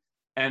competition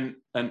and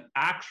an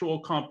actual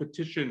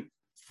competition,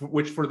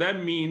 which for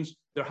them means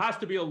there has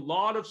to be a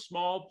lot of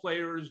small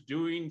players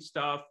doing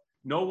stuff.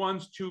 No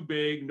one's too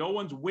big, no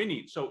one's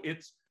winning. So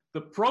it's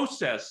the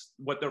process,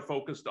 what they're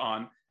focused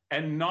on,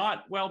 and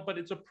not, but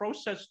it's a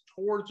process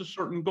towards a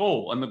certain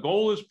goal, and the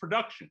goal is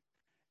production.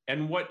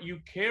 And what you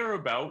care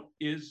about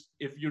is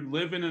if you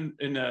live in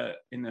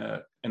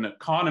an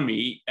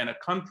economy and a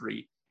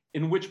country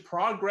in which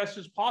progress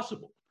is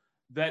possible,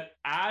 that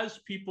as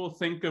people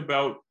think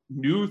about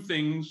new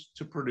things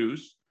to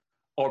produce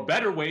or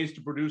better ways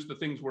to produce the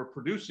things we're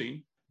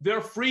producing, they're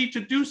free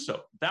to do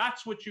so.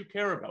 That's what you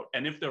care about.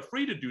 And if they're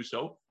free to do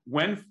so,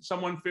 when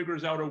someone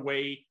figures out a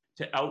way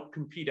to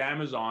outcompete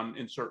Amazon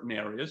in certain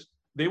areas,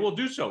 they will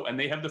do so. And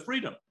they have the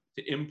freedom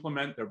to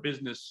implement their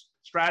business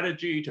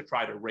strategy, to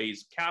try to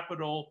raise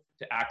capital,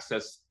 to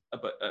access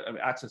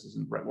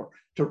isn't the right word,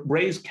 to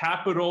raise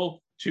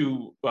capital,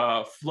 to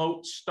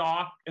float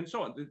stock, and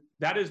so on.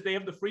 That is, they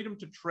have the freedom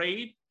to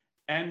trade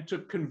and to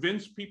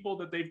convince people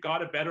that they've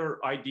got a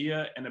better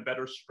idea and a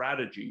better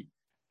strategy.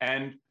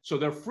 And so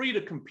they're free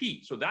to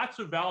compete. So that's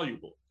a value.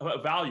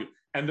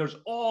 And there's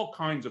all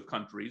kinds of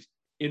countries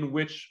in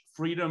which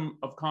freedom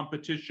of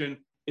competition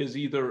is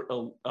either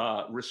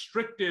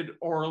restricted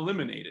or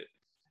eliminated.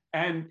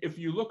 And if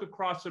you look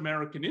across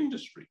American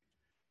industry,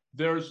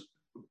 there's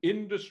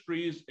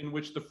industries in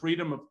which the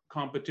freedom of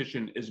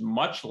competition is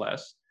much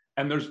less,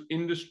 and there's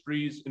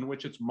industries in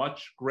which it's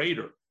much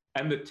greater.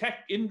 And the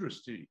tech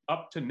industry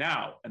up to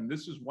now, and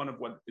this is one of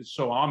what is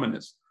so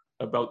ominous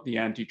about the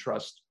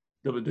antitrust,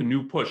 the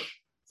new push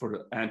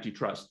for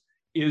antitrust,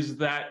 is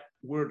that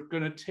we're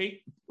going to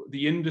take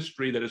the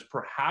industry that is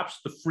perhaps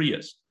the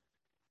freest,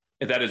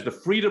 and that is the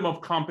freedom of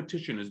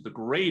competition is the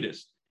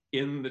greatest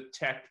in the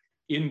tech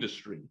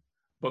industry,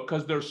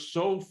 because there's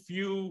so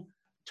few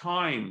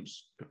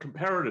times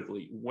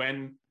comparatively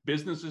when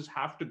businesses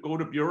have to go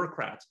to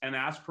bureaucrats and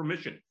ask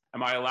permission.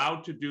 Am I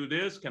allowed to do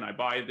this? Can I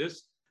buy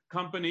this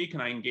company, can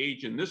I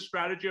engage in this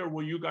strategy, or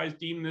will you guys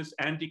deem this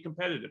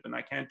anti-competitive and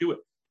I can't do it?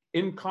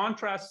 In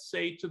contrast,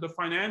 say, to the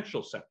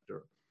financial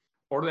sector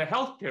or the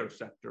healthcare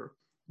sector,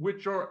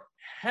 which are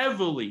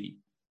heavily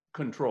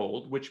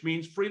controlled, which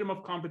means freedom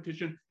of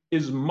competition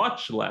is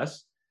much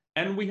less.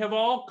 And we have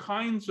all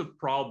kinds of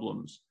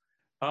problems,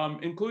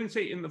 including,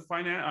 say, in the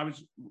finance. I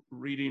was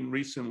reading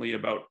recently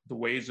about the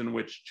ways in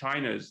which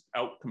China is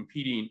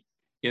out-competing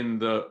in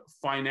the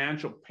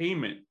financial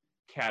payment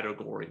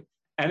category.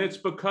 And it's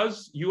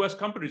because US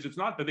companies, it's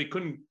not that they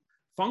couldn't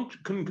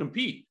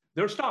compete.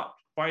 They're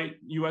stopped by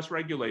US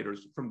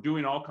regulators from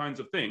doing all kinds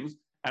of things.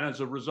 And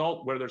as a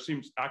result, where there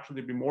seems actually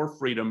to be more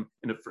freedom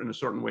in a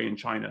certain way in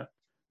China,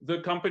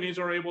 the companies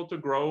are able to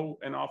grow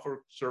and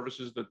offer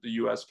services that the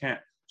US can't.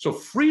 So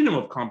freedom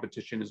of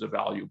competition is a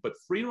value, but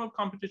freedom of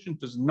competition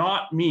does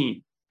not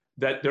mean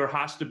that there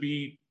has to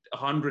be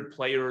 100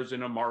 players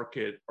in a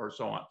market or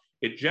so on.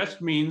 It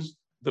just means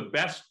the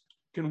best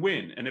can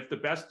win. And if the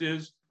best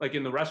is like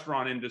in the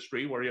restaurant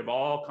industry, where you have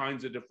all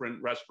kinds of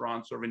different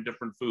restaurants serving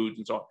different foods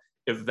and so on,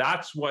 if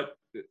that's what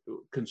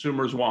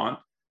consumers want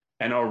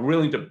and are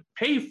willing to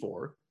pay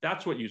for,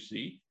 that's what you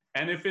see.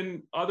 And if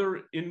in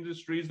other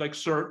industries like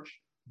search,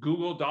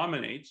 Google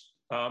dominates,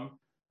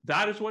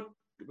 that is what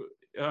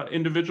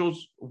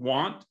individuals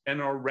want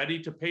and are ready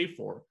to pay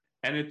for.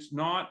 And it's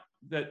not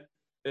that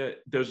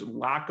there's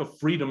lack of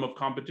freedom of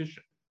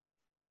competition.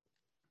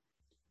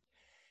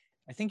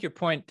 I think your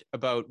point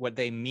about what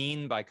they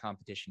mean by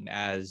competition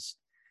as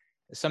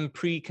some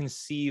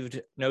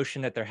preconceived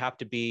notion that there have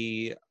to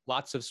be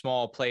lots of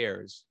small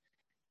players,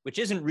 which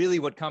isn't really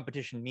what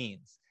competition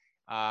means,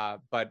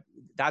 but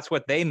that's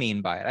what they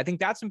mean by it. I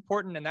think that's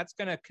important, and that's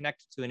going to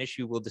connect to an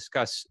issue we'll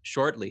discuss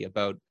shortly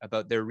about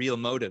their real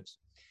motives.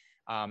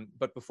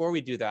 But before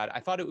we do that, I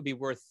thought it would be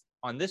worth,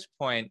 on this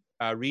point,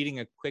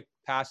 reading a quick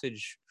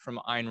passage from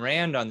Ayn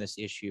Rand on this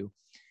issue.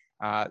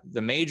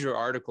 The major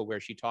article where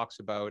she talks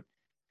about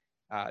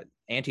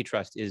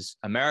antitrust is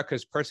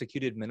America's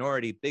persecuted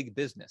minority, big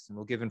business. And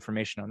we'll give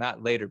information on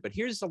that later. But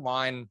here's a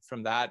line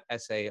from that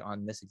essay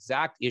on this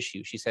exact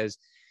issue. She says,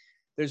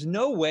 there's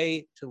no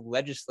way to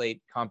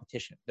legislate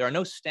competition. There are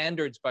no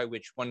standards by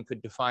which one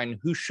could define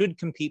who should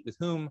compete with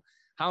whom,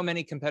 how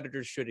many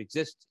competitors should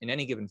exist in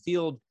any given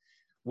field,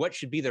 what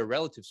should be their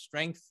relative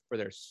strength for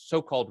their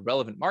so-called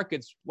relevant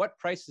markets, what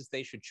prices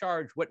they should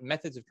charge, what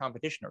methods of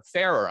competition are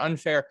fair or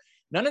unfair.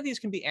 None of these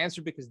can be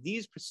answered because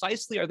these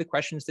precisely are the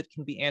questions that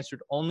can be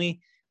answered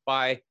only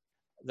by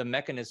the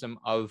mechanism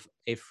of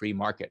a free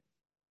market.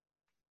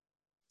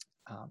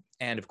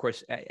 And of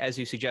course, as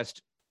you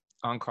suggest,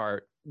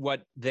 Onkar,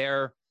 what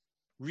they're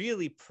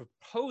really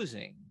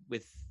proposing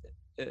with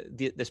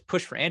this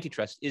push for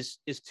antitrust is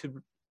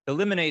to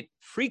eliminate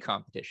free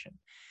competition.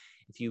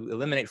 If you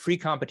eliminate free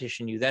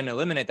competition, you then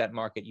eliminate that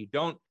market. You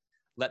don't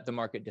let the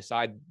market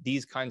decide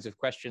these kinds of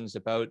questions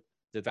about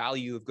the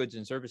value of goods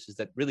and services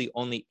that really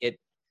only it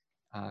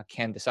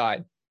can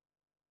decide.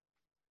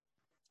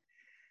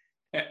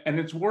 And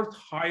it's worth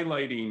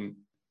highlighting,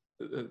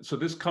 so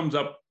this comes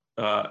up,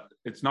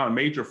 it's not a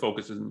major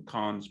focus in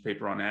Khan's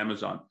paper on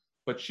Amazon,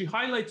 but she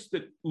highlights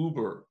that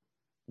Uber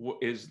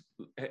is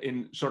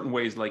in certain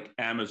ways like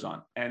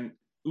Amazon. And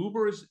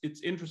Uber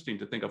it's interesting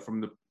to think of from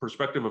the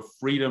perspective of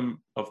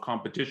freedom of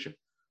competition.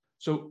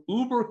 So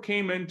Uber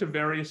came into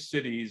various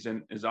cities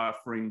and is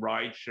offering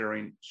ride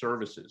sharing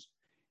services.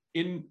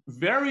 In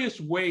various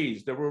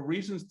ways, there were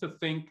reasons to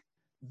think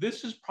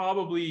this is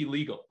probably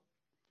illegal.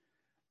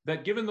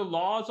 That given the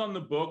laws on the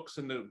books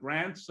and the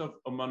grants of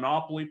a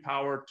monopoly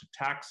power to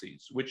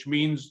taxis, which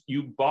means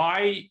you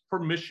buy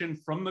permission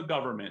from the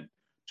government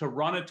to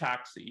run a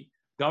taxi,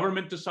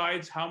 government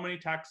decides how many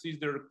taxis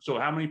so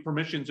how many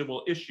permissions it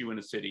will issue in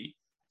a city,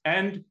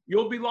 and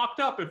you'll be locked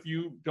up if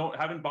you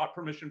haven't bought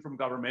permission from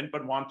government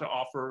but want to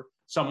offer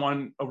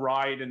someone a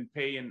ride and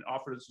pay and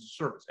offer this as a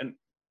service.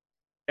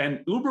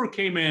 And Uber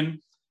came in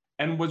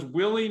and was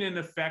willing, in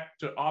effect,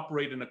 to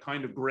operate in a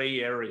kind of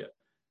gray area,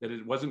 that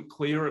it wasn't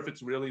clear if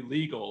it's really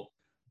legal.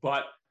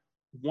 But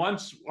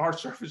once our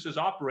service is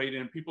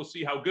operating and people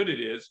see how good it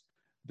is,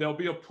 there'll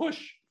be a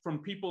push from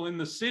people in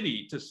the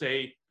city to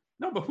say,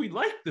 no, but we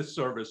like this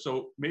service,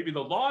 so maybe the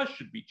laws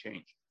should be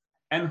changed.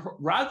 And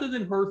rather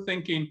than her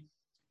thinking,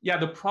 yeah,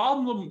 the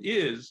problem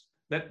is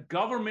that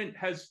government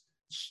has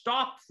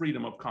stopped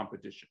freedom of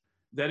competition,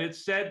 that it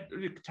said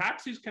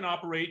taxis can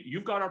operate,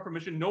 you've got our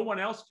permission, no one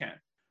else can.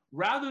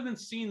 Rather than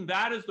seeing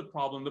that as the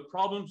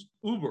problem's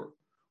Uber,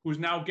 who's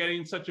now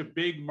getting such a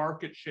big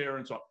market share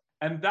and so on.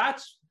 And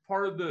that's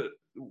part of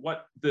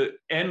what the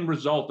end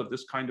result of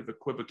this kind of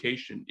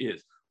equivocation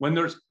is. When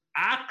there's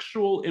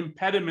actual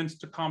impediments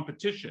to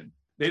competition,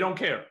 they don't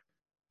care.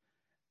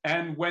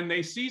 And when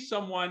they see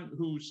someone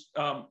who's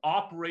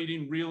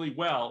operating really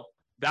well,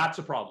 that's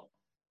a problem.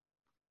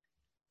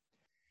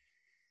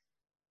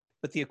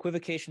 But the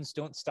equivocations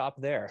don't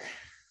stop there.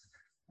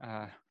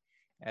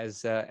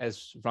 As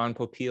Ron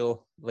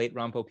Popeil, late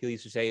Ron Popeil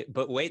used to say,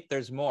 but wait,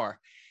 there's more.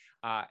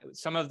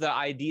 Some of the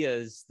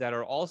ideas that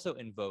are also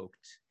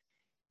invoked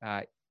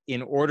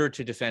in order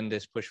to defend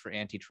this push for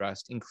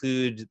antitrust,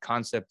 include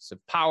concepts of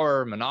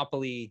power,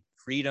 monopoly,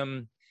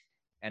 freedom,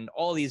 and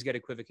all these get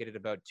equivocated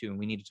about too. And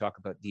we need to talk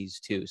about these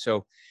too.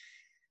 So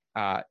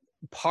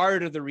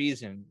part of the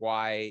reason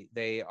why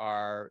they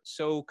are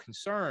so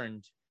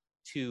concerned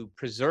to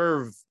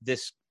preserve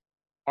this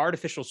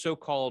artificial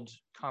so-called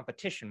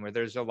competition where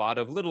there's a lot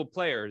of little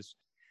players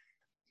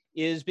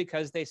is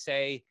because they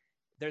say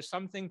there's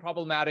something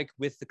problematic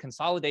with the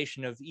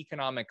consolidation of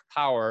economic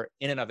power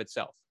in and of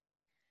itself.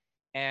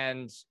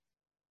 And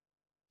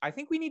I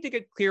think we need to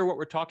get clear what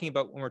we're talking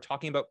about when we're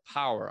talking about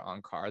power,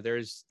 Onkar.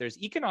 There's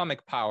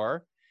economic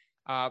power,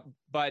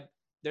 but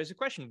there's a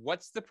question: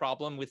 what's the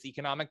problem with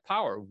economic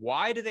power?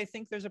 Why do they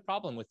think there's a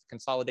problem with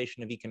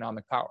consolidation of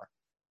economic power?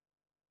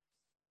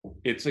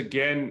 It's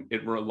again,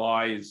 it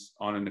relies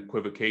on an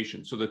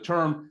equivocation. So the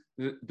terms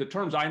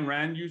Ayn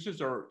Rand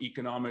uses are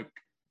economic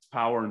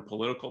power and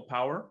political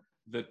power.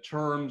 The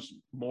terms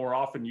more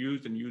often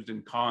used and used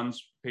in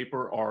Kahn's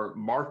paper are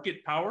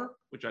market power,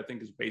 which I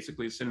think is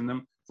basically a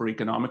synonym for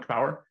economic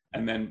power,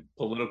 and then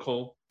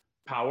political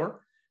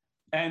power.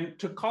 And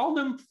to call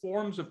them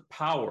forms of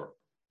power,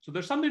 so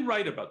there's something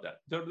right about that.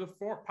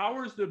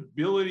 Power is the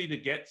ability to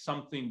get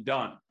something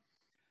done.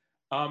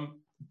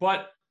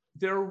 But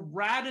they're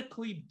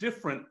radically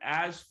different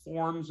as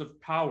forms of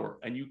power.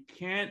 And you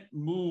can't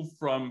move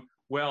from,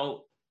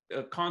 well,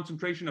 a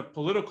concentration of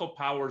political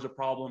power is a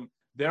problem,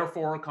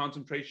 therefore a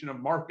concentration of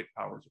market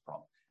power is a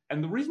problem.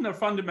 And the reason they're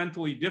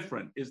fundamentally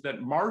different is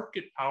that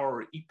market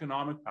power or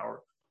economic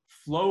power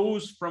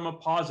flows from a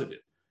positive.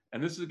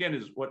 And this, again,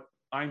 is what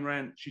Ayn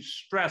Rand, she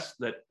stressed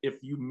that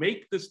if you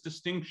make this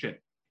distinction,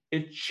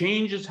 it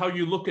changes how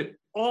you look at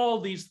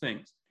all these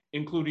things,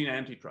 including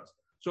antitrust.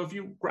 So if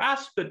you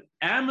grasp that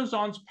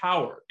Amazon's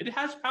power, it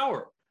has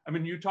power. I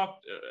mean, you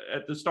talked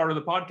at the start of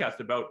the podcast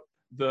about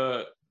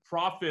the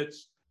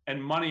profits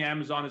and money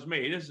Amazon has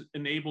made. It has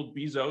enabled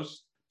Bezos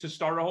to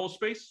start a whole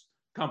space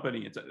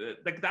company. It's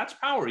like, that's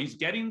power. He's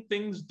getting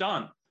things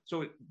done.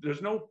 So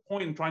there's no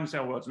point in trying to say,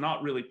 well, it's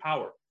not really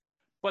power.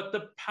 But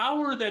the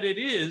power that it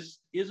is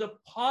a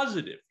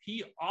positive.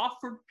 He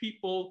offered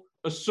people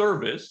a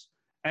service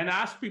and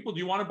asked people, do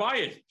you want to buy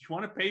it? Do you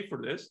want to pay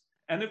for this?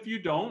 And if you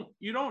don't,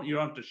 you don't. You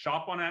don't have to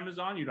shop on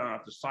Amazon. You don't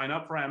have to sign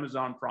up for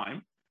Amazon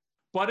Prime.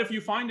 But if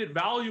you find it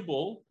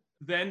valuable,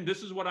 then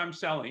this is what I'm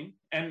selling.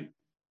 And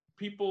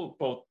people,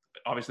 both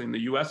obviously in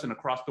the US and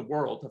across the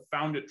world, have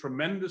found it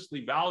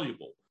tremendously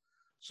valuable.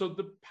 So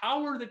the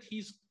power that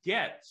he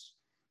gets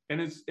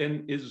and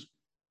is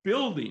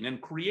building and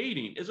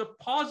creating is a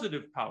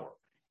positive power.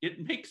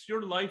 It makes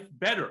your life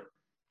better.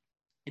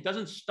 It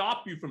doesn't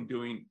stop you from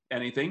doing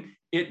anything.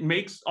 It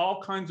makes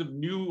all kinds of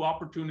new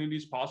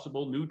opportunities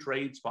possible, new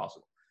trades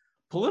possible.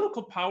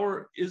 Political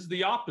power is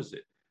the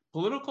opposite.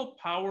 Political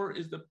power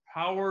is the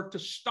power to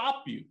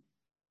stop you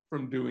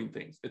from doing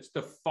things. It's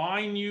to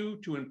fine you,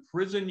 to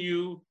imprison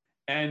you,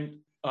 and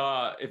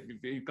if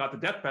you've got the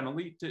death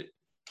penalty, to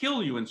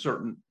kill you in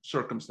certain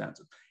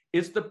circumstances.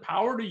 It's the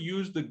power to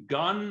use the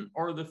gun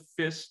or the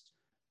fist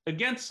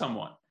against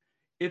someone.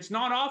 It's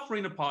not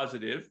offering a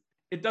positive.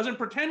 It doesn't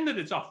pretend that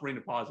it's offering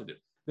a positive.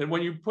 That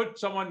when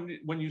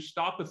you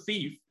stop a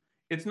thief,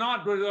 it's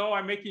not, oh,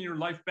 I'm making your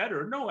life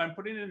better. No, I'm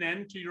putting an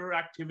end to your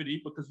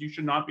activity because you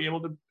should not be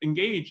able to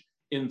engage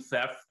in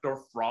theft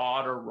or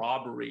fraud or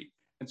robbery.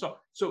 And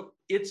so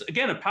it's,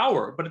 again, a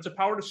power, but it's a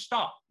power to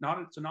stop.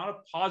 It's not a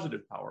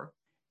positive power.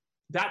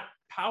 That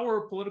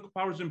power, political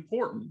power, is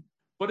important,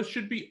 but it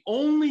should be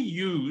only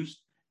used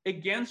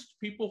against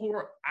people who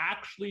are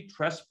actually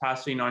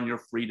trespassing on your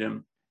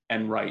freedom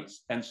and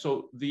rights. And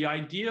so the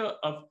idea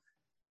of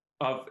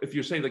if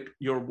you say, like,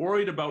 you're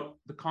worried about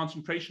the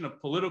concentration of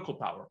political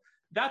power,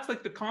 that's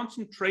like the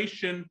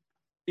concentration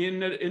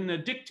in a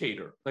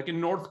dictator, like in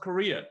North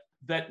Korea,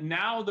 that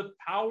now the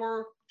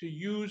power to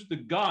use the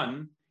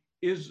gun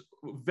is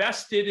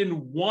vested in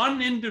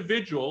one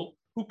individual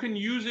who can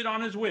use it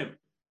on his whim.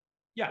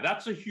 Yeah,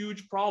 that's a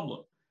huge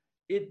problem.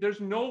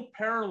 There's no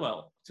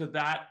parallel to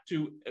that,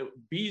 to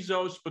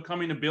Bezos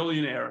becoming a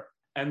billionaire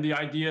and the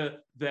idea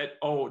that,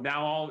 oh,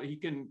 now he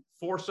can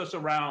force us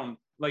around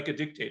like a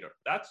dictator.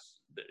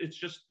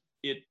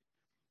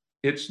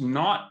 It's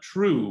not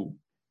true.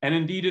 And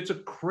indeed, it's a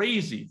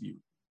crazy view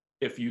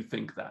if you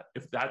think that,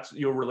 if that's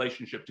your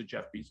relationship to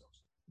Jeff Bezos.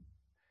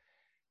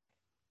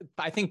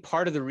 I think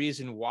part of the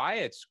reason why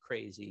it's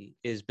crazy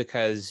is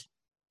because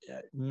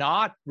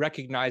not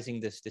recognizing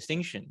this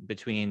distinction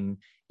between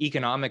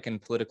economic and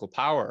political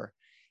power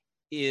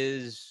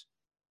is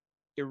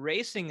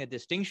erasing a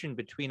distinction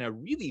between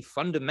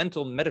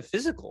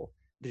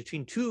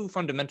between two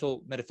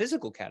fundamental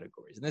metaphysical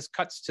categories. And this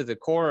cuts to the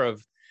core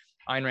of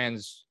Ayn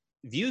Rand's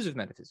views of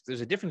metaphysics.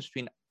 There's a difference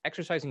between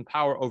exercising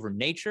power over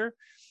nature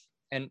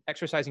and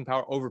exercising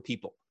power over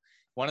people.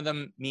 One of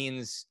them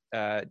means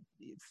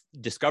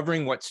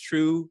discovering what's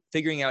true,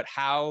 figuring out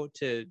how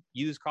to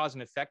use cause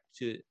and effect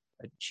to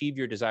achieve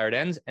your desired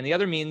ends. And the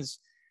other means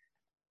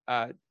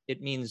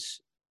it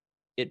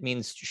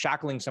means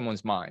shackling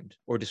someone's mind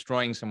or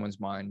destroying someone's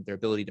mind, their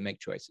ability to make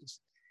choices.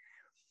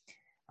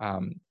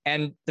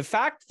 And the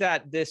fact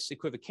that this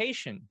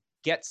equivocation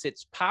gets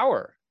its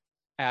power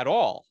at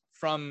all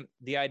from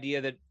the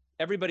idea that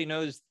everybody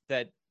knows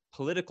that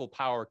political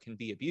power can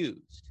be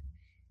abused,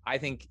 I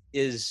think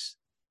is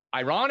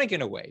ironic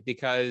in a way,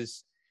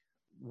 because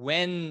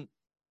when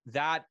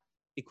that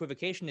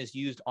equivocation is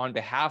used on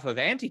behalf of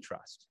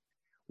antitrust,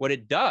 what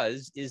it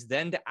does is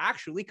then to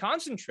actually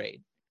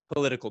concentrate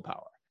political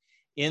power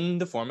in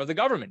the form of the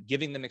government,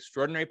 giving them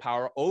extraordinary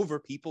power over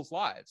people's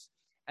lives.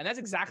 And that's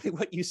exactly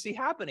what you see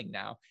happening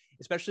now,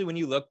 especially when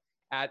you look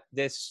at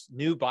this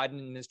new Biden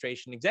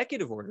administration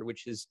executive order,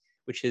 which is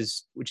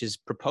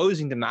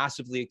proposing to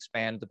massively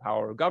expand the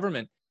power of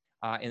government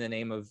in the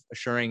name of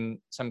assuring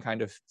some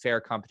kind of fair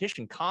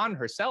competition. Khan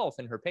herself,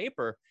 in her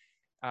paper,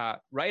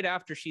 right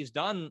after she's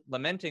done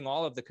lamenting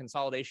all of the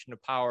consolidation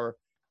of power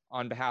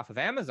on behalf of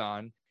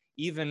Amazon,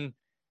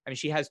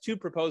 she has two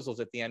proposals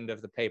at the end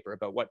of the paper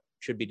about what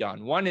should be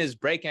done. One is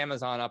break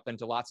Amazon up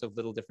into lots of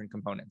little different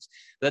components.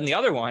 Then the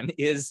other one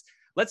is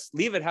let's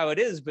leave it how it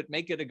is, but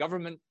make it a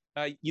government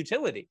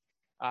utility,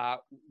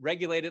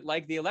 regulate it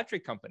like the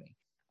electric company.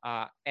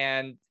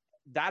 And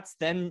that's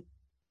then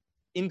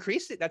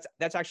increasing,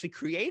 that's actually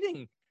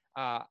creating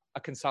a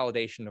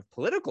consolidation of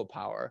political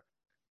power.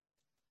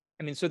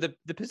 So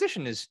the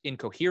position is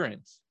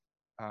incoherent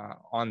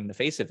on the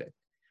face of it.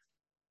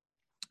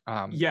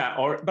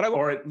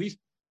 Or at least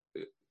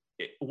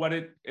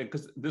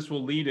because this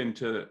will lead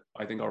into,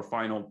 I think, our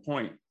final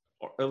point,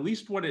 or at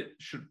least what it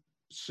should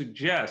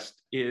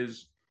suggest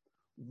is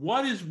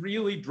what is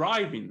really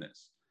driving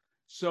this.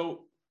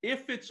 So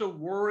if it's a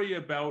worry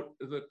about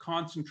the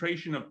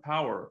concentration of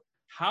power,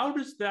 how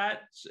is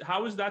that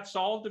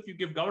solved if you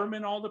give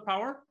government all the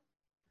power?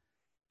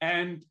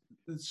 And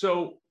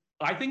so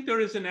I think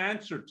there is an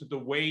answer to the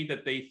way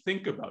that they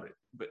think about it.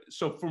 But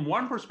so from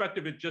one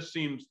perspective, it just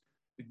seems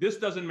this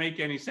doesn't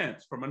make any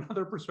sense. From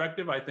another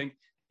perspective, I think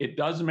it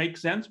does make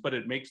sense, but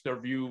it makes their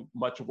view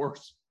much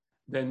worse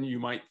than you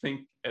might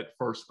think at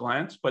first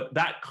glance. But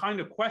that kind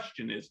of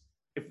question is,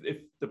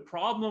 if the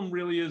problem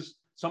really is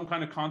some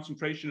kind of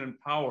concentration in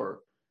power,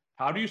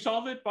 how do you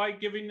solve it? By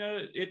giving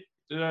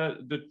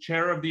the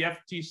chair of the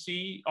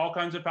FTC all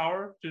kinds of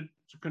power to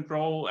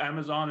control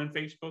Amazon and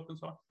Facebook and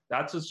so on?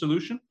 That's a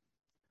solution?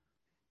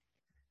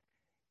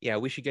 Yeah,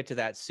 we should get to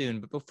that soon.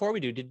 But before we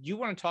do, did you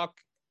want to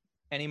talk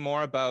any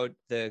more about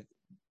the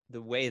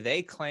way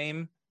they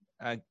claim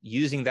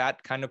using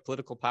that kind of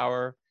political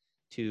power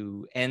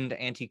to end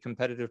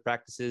anti-competitive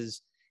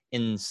practices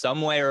in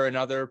some way or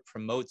another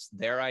promotes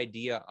their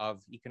idea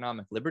of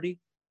economic liberty?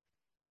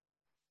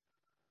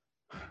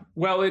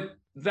 Well,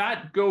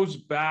 that goes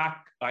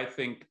back, I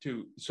think,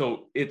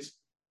 so it's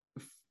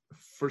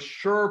for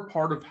sure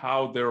part of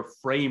how they're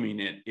framing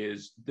it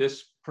is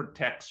this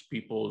protects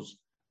people's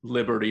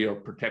liberty or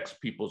protects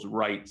people's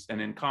rights.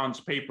 And in Khan's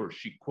paper,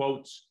 she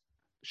quotes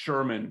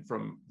Sherman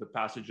from the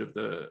passage of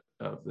the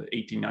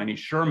 1890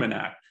 Sherman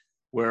Act,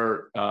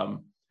 where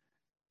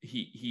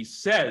he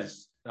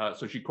says,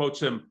 so she quotes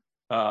him,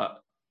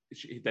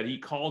 that he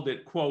called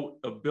it, quote,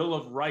 a Bill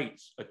of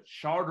Rights, a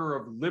Charter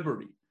of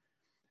Liberty.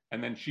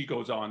 And then she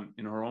goes on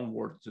in her own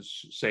words to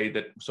say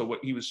that, so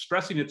what he was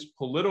stressing its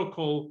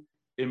political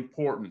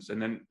importance.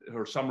 And then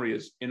her summary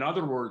is, in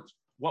other words,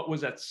 what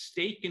was at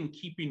stake in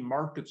keeping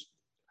markets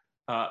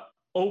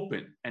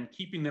open and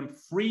keeping them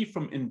free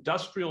from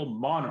industrial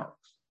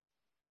monarchs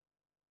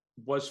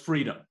was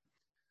freedom.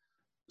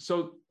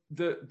 So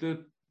I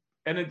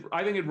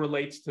think it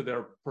relates to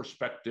their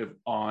perspective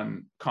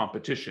on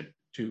competition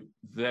too,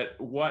 that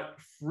what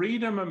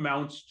freedom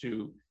amounts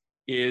to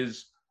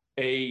is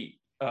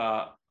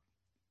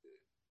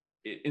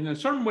in a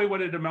certain way,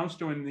 what it amounts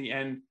to in the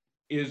end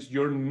is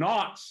you're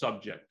not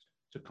subject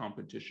to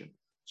competition.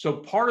 So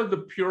part of the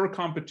pure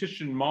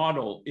competition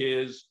model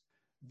is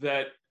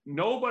that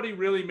nobody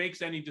really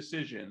makes any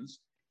decisions.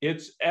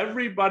 It's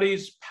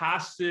everybody's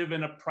passive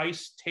and a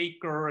price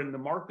taker, and the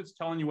market's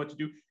telling you what to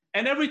do.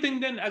 And everything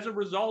then, as a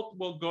result,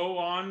 will go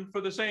on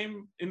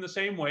in the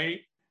same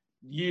way,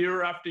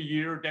 year after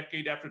year,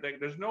 decade after decade.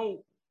 There's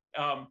no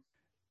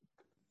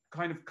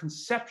kind of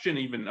conception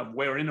even of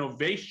where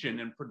innovation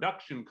and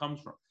production comes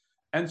from.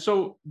 And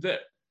so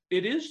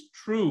it is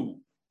true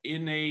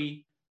in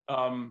a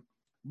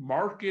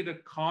market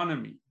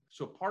economy.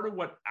 So part of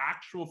what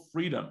actual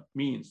freedom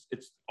means,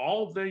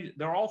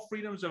 they're all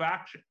freedoms of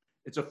action.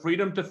 It's a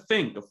freedom to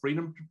think, a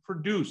freedom to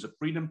produce, a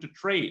freedom to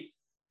trade.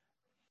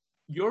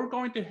 You're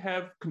going to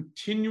have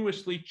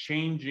continuously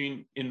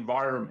changing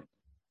environment.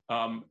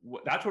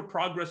 That's what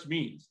progress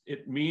means.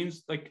 It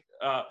means like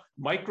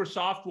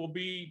Microsoft will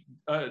be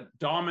a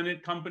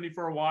dominant company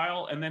for a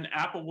while, and then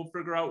Apple will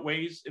figure out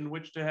ways in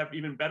which to have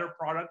even better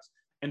products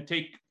and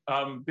take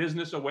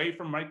business away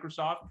from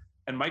Microsoft.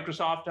 And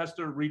Microsoft has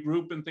to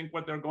regroup and think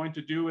what they're going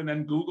to do. And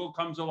then Google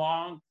comes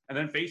along, and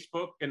then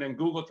Facebook, and then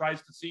Google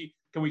tries to see,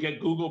 can we get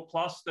Google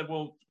Plus that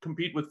will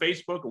compete with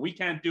Facebook? We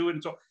can't do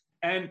it.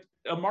 And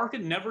a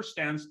market never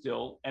stands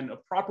still. And a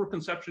proper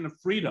conception of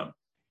freedom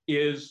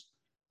is,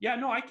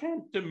 I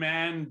can't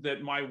demand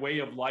that my way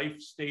of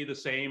life stay the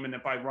same. And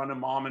if I run a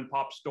mom and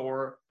pop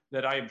store,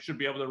 that I should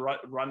be able to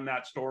run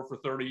that store for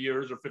 30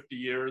 years or 50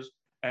 years,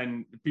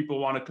 and people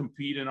want to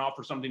compete and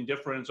offer something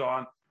different and so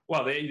on.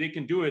 Well, they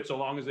can do it so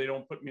long as they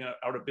don't put me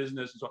out of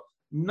business and so on.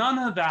 None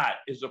of that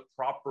is a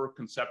proper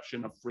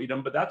conception of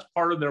freedom, but that's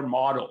part of their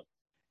model.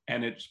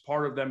 And it's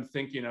part of them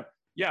thinking of,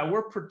 yeah,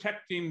 we're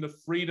protecting the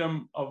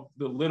freedom of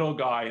the little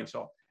guy and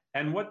so on.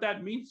 And what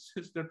that means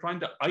is they're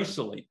trying to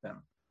isolate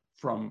them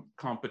from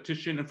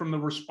competition and from the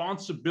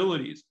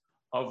responsibilities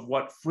of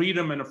what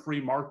freedom and a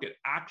free market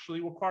actually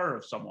require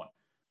of someone.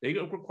 They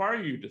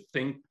require you to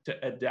think,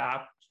 to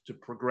adapt, to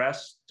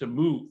progress, to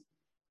move.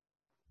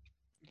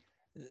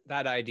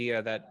 That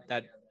idea,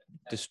 that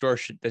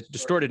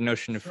distorted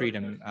notion of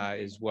freedom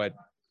is what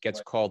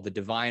gets called the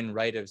divine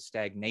right of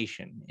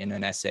stagnation in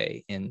an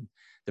essay in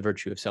The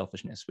Virtue of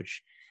Selfishness,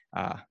 which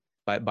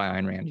by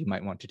Ayn Rand you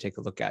might want to take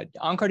a look at.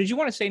 Onkar, did you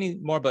want to say any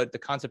more about the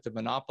concept of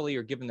monopoly,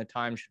 or given the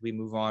time, should we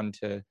move on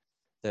to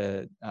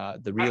the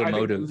real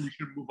motive? We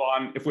should move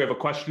on. If we have a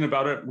question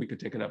about it, we could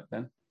take it up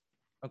then.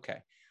 Okay.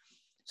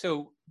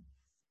 So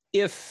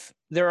if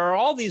there are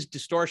all these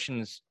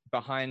distortions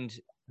behind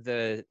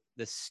the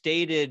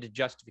stated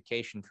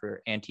justification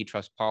for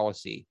antitrust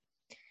policy,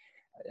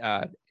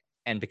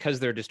 and because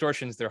they're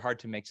distortions, they're hard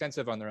to make sense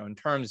of on their own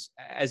terms.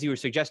 As you were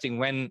suggesting,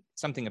 when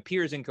something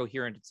appears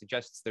incoherent, it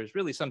suggests there's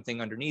really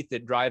something underneath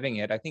it driving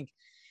it. I think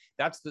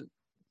that's the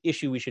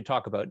issue we should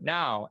talk about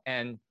now.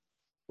 And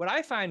what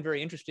I find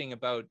very interesting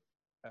about,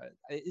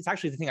 it's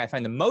actually the thing I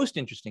find the most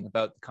interesting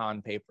about the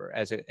Kahn paper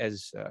as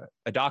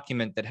a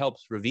document that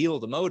helps reveal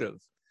the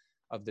motive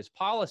of this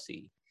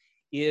policy,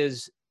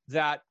 is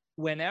that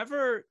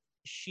whenever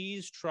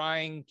she's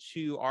trying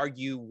to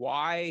argue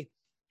why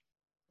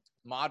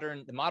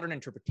the modern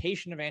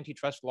interpretation of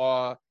antitrust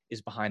law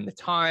is behind the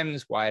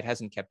times, why it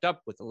hasn't kept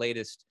up with the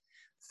latest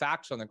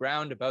facts on the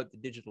ground about the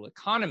digital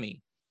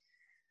economy,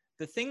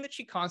 the thing that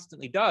she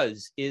constantly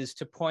does is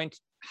to point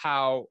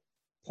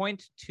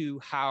to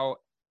how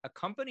a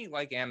company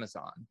like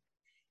Amazon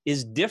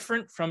is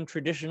different from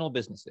traditional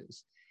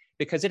businesses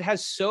because it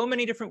has so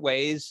many different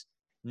ways,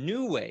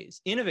 new ways,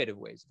 innovative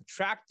ways of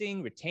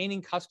attracting,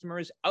 retaining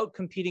customers,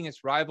 outcompeting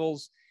its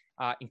rivals,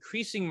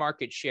 increasing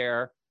market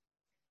share.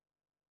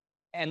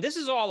 And this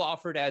is all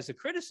offered as a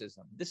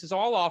criticism. This is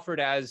all offered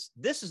as,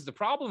 this is the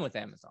problem with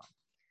Amazon.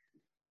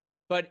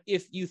 But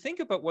if you think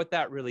about what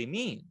that really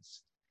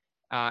means,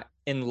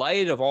 in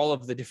light of all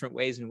of the different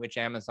ways in which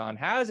Amazon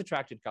has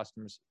attracted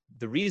customers,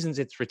 the reasons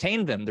it's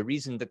retained them, the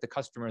reason that the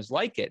customers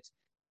like it,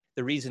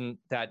 the reason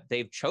that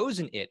they've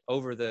chosen it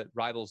over the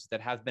rivals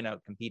that have been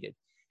outcompeted,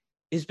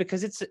 is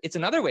because it's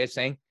another way of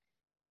saying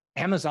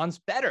Amazon's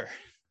better.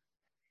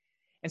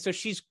 And so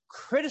she's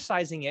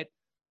criticizing it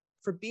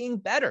for being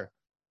better.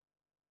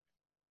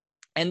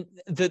 And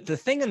the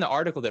thing in the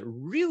article that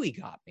really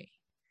got me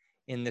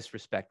in this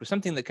respect was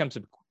something that comes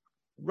up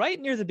right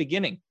near the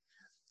beginning,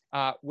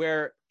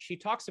 where she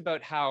talks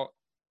about how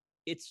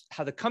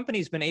the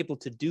company's been able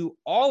to do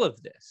all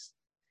of this,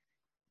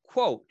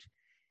 quote,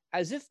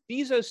 as if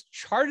Bezos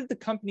charted the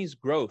company's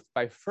growth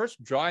by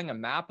first drawing a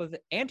map of the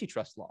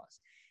antitrust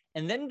laws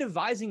and then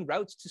devising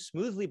routes to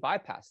smoothly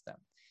bypass them.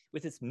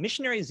 With its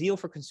missionary zeal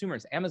for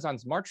consumers,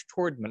 Amazon's march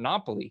toward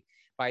monopoly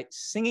by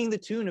singing the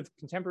tune of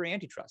contemporary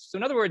antitrust. So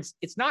in other words,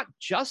 it's not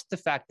just the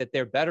fact that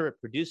they're better at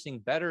producing,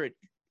 better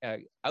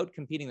at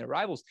outcompeting their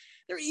rivals,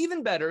 they're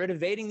even better at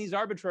evading these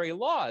arbitrary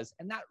laws.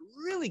 And that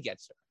really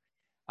gets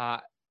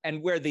her.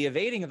 And where the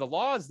evading of the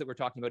laws that we're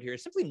talking about here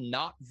is simply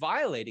not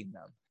violating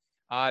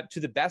them to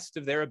the best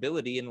of their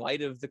ability in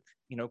light of the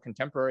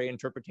contemporary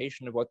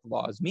interpretation of what the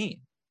laws mean.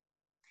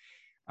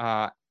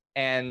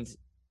 And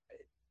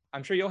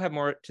I'm sure you'll have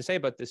more to say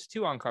about this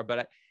too, Onkar,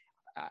 but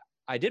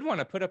I did want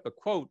to put up a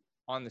quote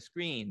on the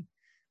screen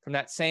from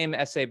that same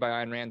essay by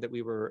Ayn Rand that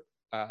we were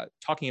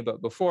talking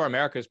about before,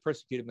 America's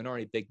Persecuted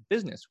Minority Big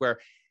Business, where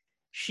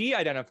she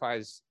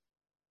identifies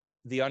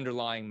the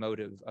underlying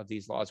motive of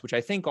these laws, which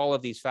I think all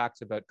of these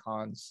facts about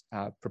Kahn's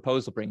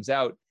proposal brings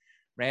out.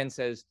 Rand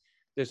says,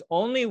 there's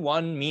only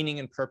one meaning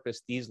and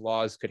purpose these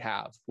laws could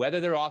have, whether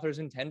their authors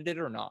intended it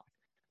or not: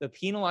 the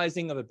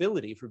penalizing of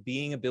ability for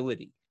being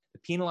ability, the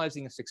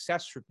penalizing of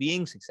success for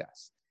being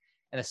success,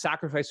 and the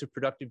sacrifice of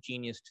productive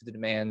genius to the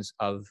demands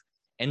of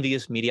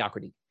envious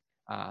mediocrity,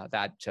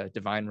 that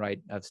divine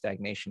right of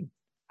stagnation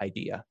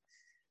idea.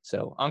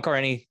 So, Onkar,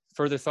 any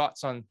further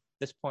thoughts on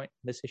this point,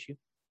 this issue?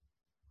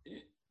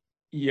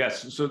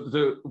 Yes.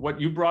 So what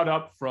you brought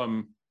up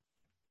from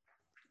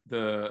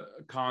the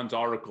Kahn's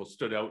article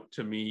stood out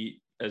to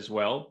me as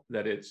well,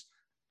 that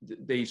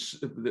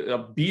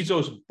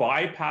Bezos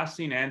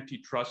bypassing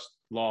antitrust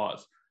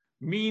laws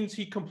means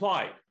he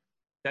complied.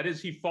 That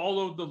is, he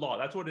followed the law.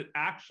 That's what it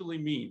actually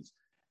means.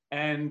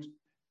 And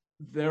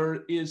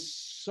there is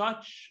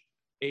such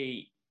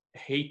a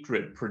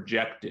hatred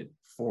projected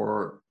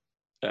for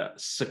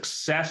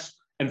success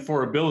and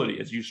for ability,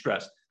 as you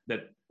stressed,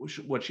 that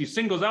what she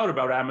singles out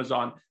about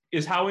Amazon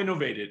is how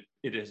innovative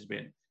it has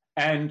been.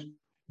 And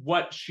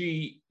what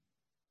she,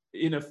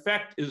 in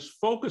effect, is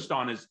focused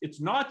on is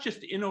it's not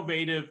just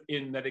innovative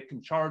in that it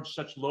can charge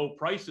such low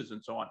prices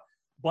and so on,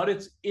 but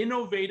it's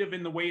innovative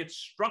in the way it's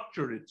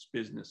structured its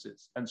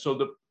businesses. And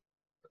so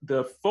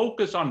the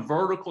focus on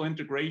vertical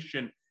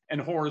integration and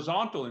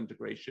horizontal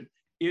integration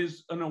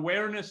is an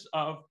awareness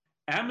of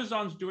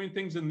Amazon's doing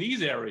things in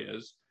these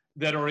areas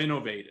that are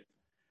innovative.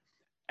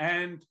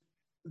 And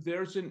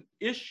there's an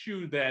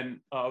issue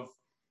then of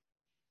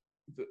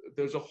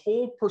there's a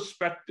whole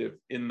perspective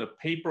in the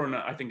paper and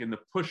I think in the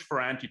push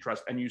for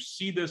antitrust, and you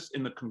see this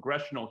in the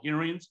congressional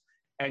hearings,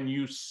 and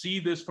you see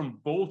this from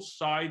both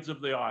sides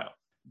of the aisle,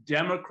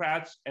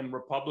 Democrats and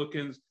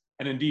Republicans,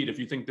 and indeed, if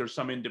you think there's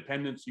some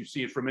independents, you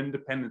see it from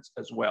independents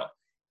as well.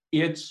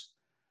 It's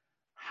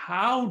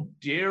how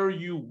dare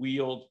you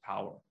wield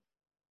power?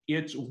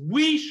 It's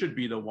we should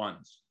be the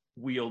ones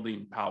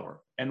wielding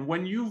power. And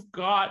when you've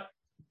got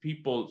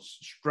people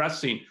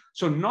stressing,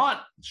 so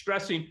not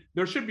stressing,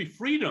 there should be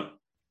freedom.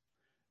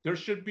 There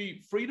should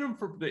be freedom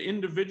for the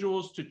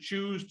individuals to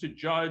choose to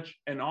judge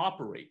and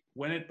operate.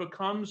 When it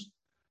becomes,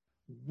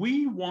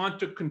 we want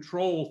to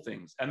control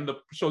things. And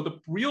so the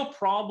real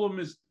problem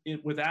is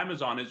with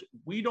Amazon is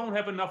we don't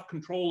have enough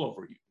control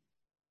over you.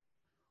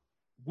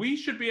 We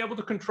should be able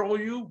to control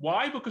you.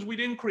 Why? Because we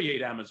didn't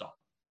create Amazon.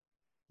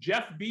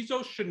 Jeff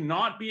Bezos should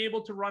not be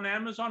able to run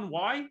Amazon.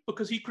 Why?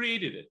 Because he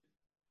created it.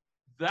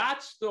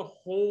 That's the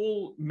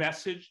whole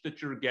message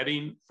that you're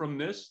getting from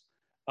this.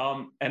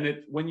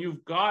 And when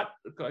you've got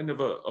kind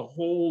of a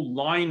whole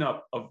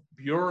lineup of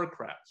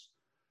bureaucrats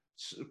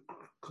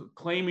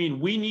claiming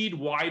we need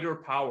wider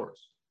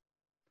powers,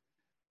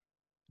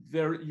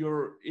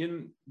 you're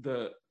in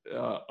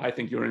I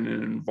think you're in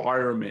an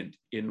environment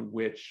in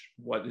which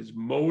what is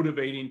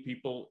motivating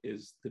people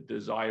is the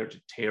desire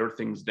to tear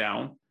things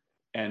down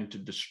and to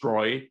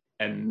destroy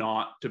and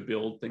not to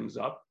build things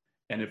up.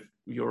 And if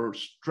you're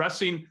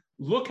stressing,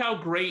 look how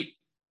great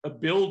a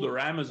builder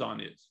Amazon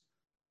is.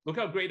 Look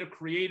how great a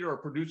creator or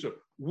producer.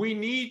 We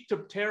need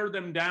to tear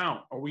them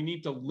down, or we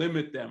need to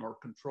limit them or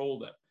control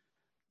them.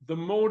 The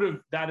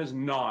motive, that is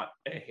not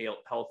a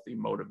healthy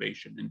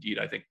motivation. Indeed,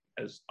 I think,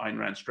 as Ayn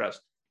Rand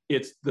stressed,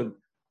 it's the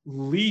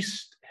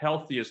least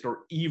healthiest or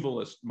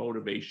evilest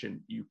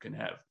motivation you can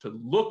have, to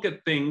look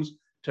at things,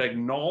 to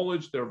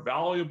acknowledge they're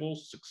valuable,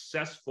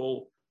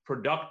 successful,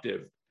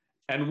 productive,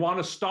 and want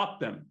to stop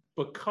them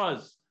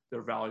because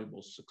they're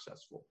valuable,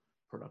 successful,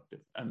 productive.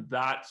 And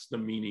that's the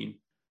meaning,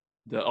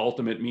 the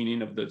ultimate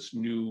meaning of this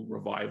new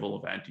revival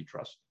of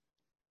antitrust.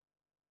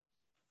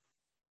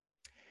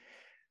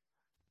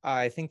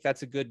 I think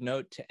that's a good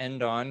note to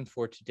end on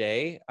for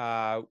today.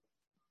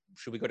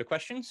 Should we go to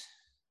questions?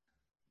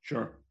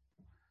 Sure.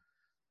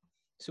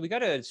 So we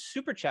got a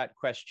super chat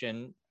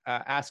question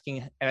asking,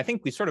 and I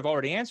think we sort of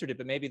already answered it,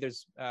 but maybe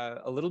there's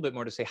a little bit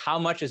more to say. How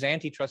much is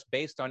antitrust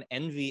based on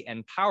envy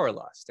and power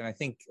lust? And I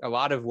think a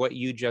lot of what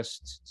you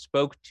just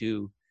spoke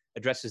to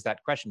addresses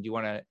that question. Do you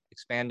want to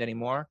expand any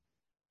more?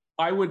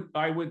 I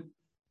would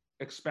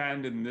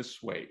expand in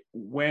this way.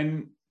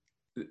 When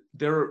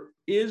there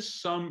is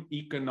some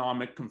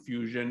economic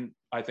confusion,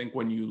 I think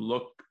when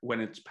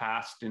it's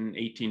passed in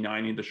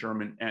 1890, the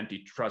Sherman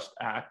Antitrust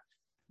Act,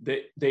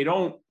 they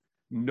don't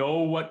know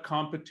what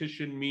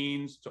competition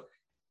means. So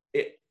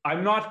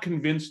I'm not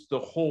convinced the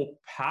whole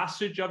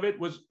passage of it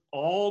was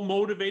all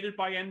motivated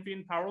by envy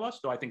and power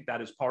lust, so I think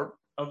that is part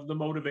of the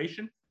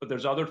motivation, but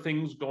there's other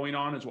things going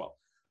on as well.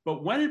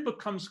 But when it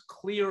becomes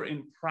clear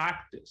in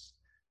practice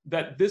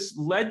that this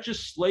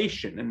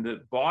legislation and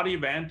the body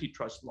of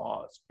antitrust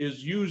laws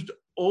is used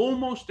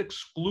almost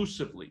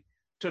exclusively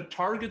to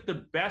target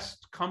the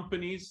best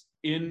companies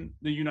in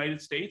the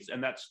United States,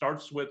 and that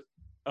starts with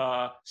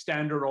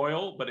Standard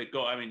Oil, but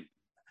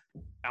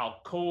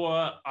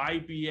Alcoa,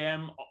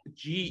 IBM,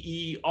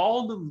 GE,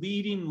 all the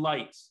leading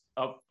lights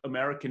of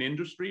American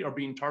industry are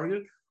being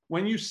targeted.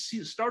 When you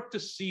start to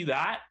see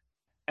that,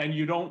 and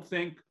you don't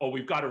think, oh,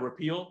 we've got to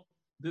repeal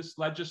this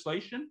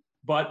legislation,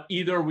 but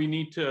either we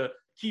need to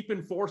keep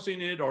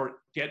enforcing it or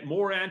get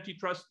more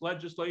antitrust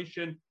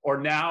legislation, or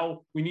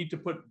now we need to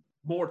put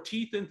more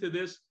teeth into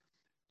this,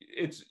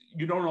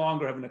 you no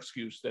longer have an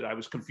excuse that I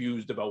was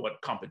confused about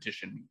what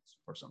competition means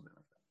or something like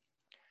that.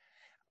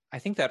 I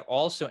think that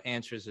also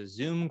answers a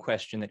Zoom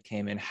question that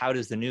came in. How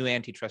does the new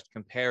antitrust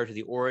compare to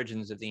the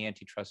origins of the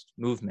antitrust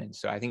movement?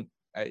 So I think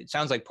it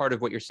sounds like part of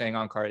what you're saying,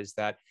 Onkar, is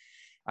that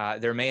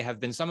there may have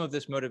been some of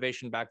this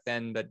motivation back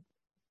then, but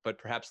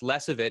perhaps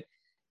less of it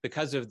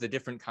because of the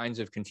different kinds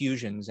of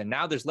confusions. And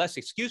now there's less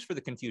excuse for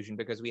the confusion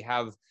because we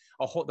have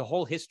the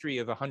whole history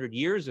of 100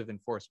 years of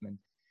enforcement,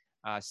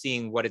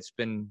 seeing what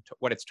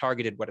it's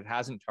targeted, what it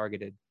hasn't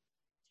targeted.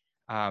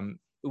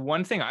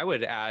 One thing I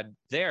would add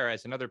there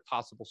as another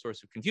possible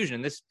source of confusion,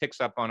 and this picks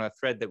up on a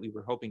thread that we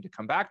were hoping to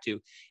come back to,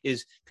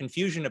 is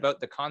confusion about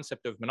the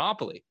concept of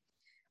monopoly.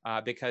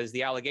 Because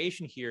the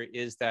allegation here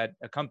is that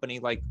a company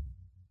like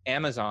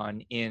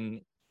Amazon,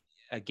 in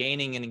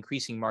gaining and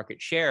increasing market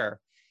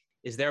share,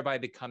 is thereby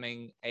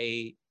becoming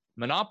a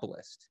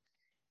monopolist.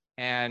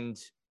 And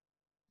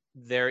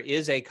there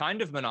is a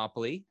kind of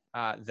monopoly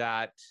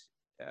that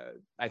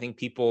I think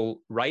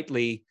people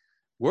rightly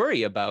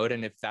worry about.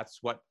 And if that's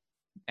what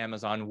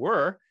Amazon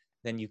were,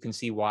 then you can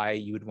see why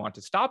you would want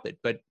to stop it.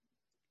 But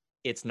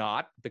it's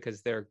not,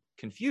 because they're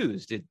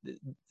confused.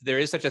 There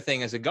is such a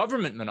thing as a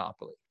government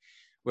monopoly,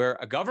 where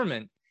a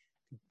government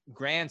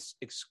grants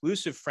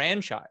exclusive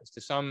franchise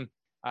to some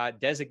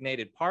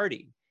designated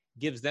party,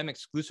 gives them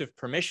exclusive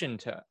permission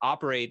to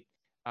operate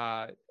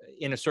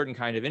in a certain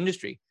kind of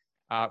industry.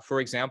 For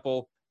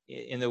example,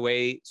 in the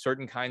way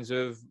certain kinds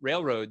of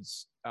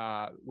railroads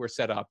were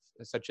set up,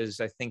 such as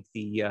I think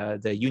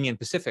the Union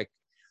Pacific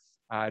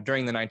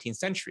during the 19th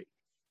century.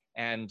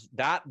 And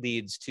that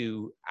leads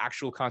to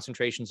actual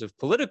concentrations of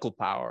political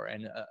power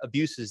and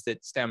abuses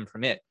that stem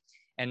from it.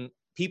 And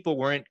people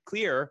weren't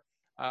clear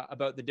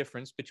about the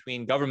difference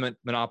between government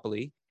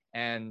monopoly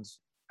and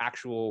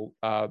actual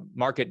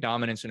market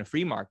dominance in a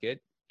free market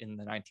in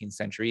the 19th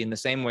century, in the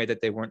same way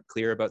that they weren't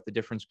clear about the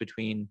difference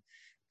between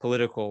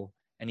political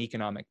and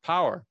economic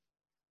power.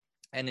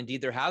 And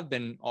indeed, there have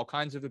been all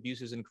kinds of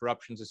abuses and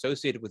corruptions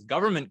associated with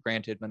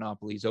government-granted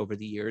monopolies over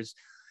the years,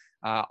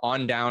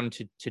 on down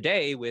to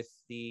today with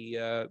the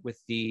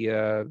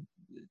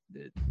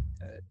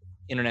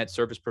internet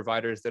service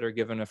providers that are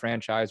given a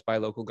franchise by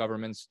local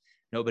governments.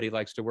 Nobody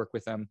likes to work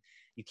with them.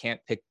 You can't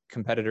pick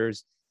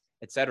competitors,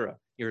 etc.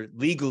 You're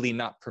legally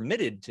not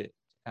permitted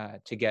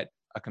to get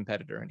a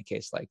competitor in a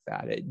case like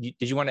that.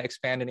 Did you want to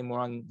expand any more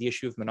on the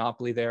issue of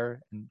monopoly there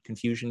and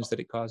confusions that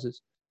it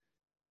causes?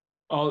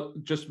 I'll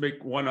just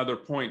make one other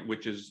point,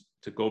 which is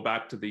to go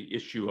back to the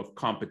issue of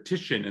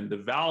competition and the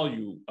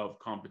value of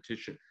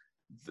competition.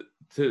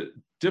 To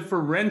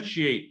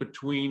differentiate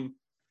between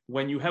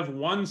when you have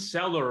one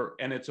seller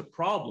and it's a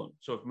problem.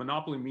 So if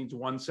monopoly means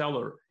one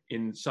seller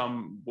in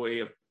some way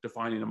of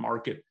defining a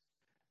market,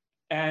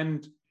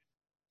 and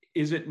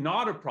is it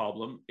not a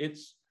problem?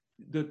 It's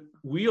the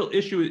real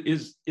issue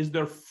is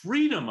there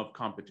freedom of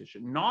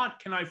competition? Not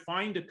can I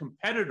find a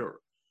competitor,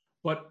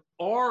 but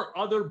are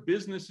other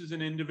businesses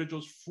and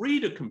individuals free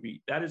to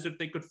compete? That is, if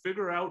they could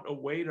figure out a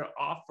way to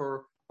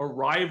offer a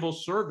rival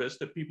service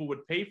that people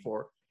would pay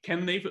for,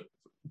 can they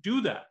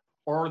do that?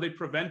 Or are they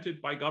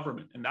prevented by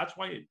government? And that's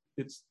why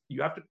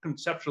you have to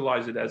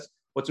conceptualize it as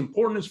what's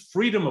important is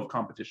freedom of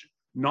competition,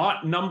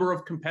 not number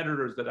of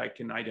competitors that I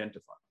can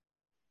identify.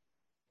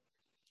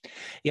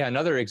 Yeah,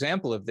 another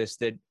example of this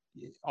that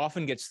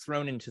often gets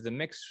thrown into the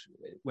mix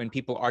when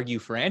people argue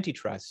for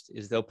antitrust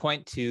is they'll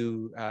point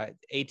to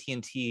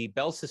AT&T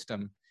Bell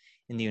system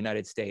in the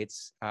United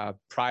States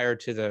prior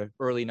to the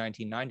early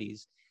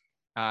 1990s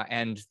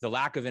and the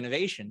lack of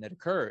innovation that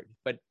occurred.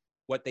 But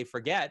what they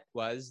forget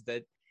was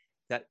that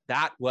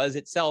was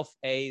itself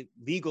a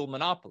legal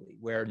monopoly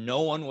where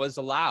no one was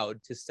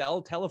allowed to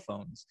sell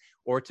telephones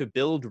or to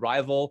build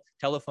rival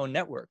telephone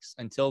networks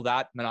until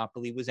that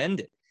monopoly was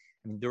ended.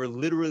 I mean, there were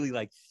literally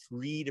like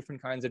 3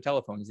 different kinds of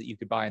telephones that you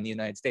could buy in the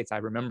United States. I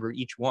remember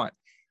each one.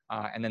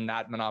 And then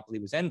that monopoly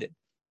was ended.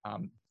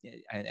 And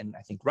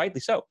I think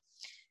rightly so.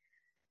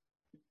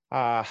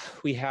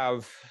 We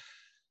have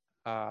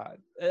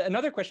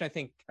another question, I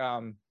think.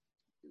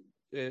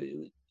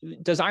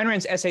 Does Ayn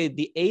Rand's essay,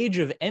 The Age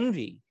of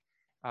Envy,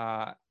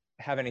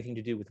 have anything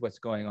to do with what's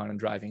going on and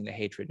driving the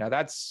hatred? Now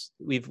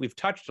we've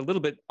touched a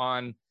little bit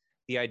on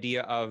the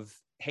idea of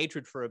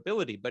hatred for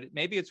ability, but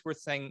maybe it's worth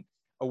saying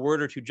a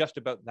word or two just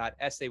about that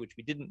essay, which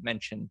we didn't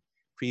mention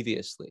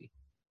previously.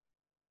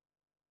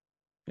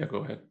 Yeah,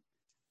 go ahead.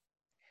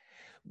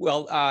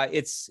 Well,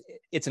 it's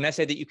an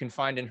essay that you can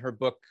find in her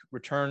book,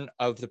 Return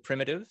of the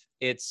Primitive.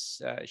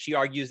 She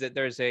argues that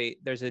there's a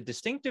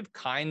distinctive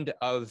kind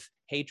of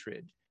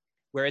hatred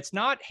where it's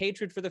not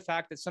hatred for the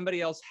fact that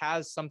somebody else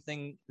has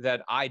something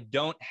that I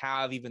don't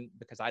have, even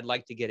because I'd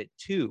like to get it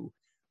too.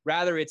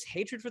 Rather, it's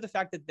hatred for the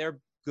fact that they're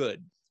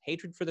good,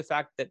 hatred for the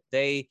fact that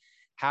they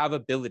have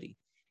ability.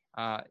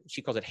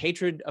 She calls it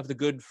hatred of the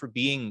good for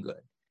being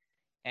good.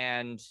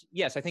 And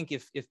yes, I think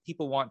if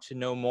people want to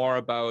know more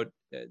about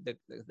the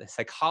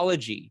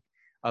psychology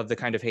of the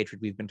kind of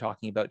hatred we've been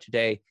talking about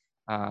today,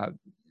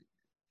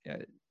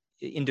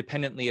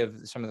 independently of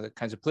some of the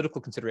kinds of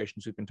political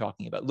considerations we've been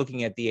talking about,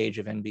 looking at The Age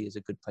of Envy is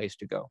a good place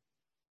to go.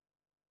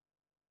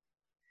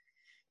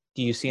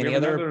 Do you see any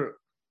other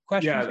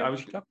questions? Yeah, I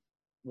was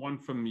one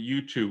from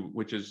YouTube,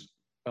 which is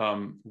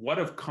what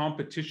of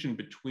competition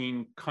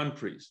between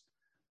countries?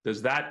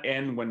 Does that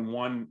end when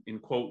one, in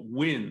quote,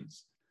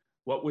 wins?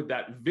 What would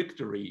that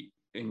victory,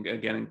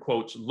 again in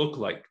quotes, look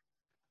like?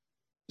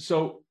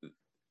 So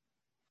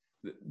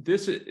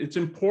it's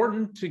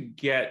important to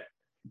get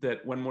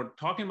that when we're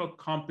talking about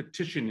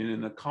competition in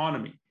an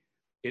economy,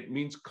 it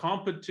means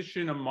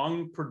competition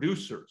among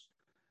producers.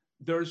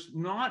 There's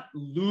not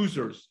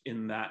losers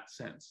in that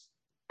sense.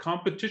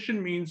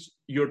 Competition means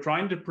you're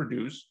trying to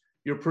produce,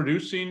 you're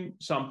producing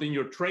something,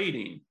 you're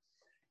trading.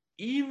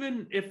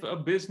 Even if a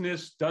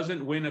business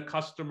doesn't win a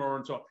customer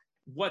and so on,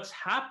 what's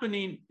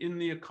happening in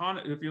the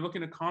economy, if you're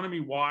looking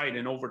economy-wide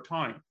and over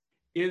time,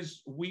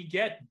 is we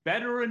get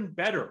better and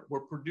better.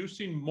 We're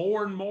producing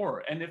more and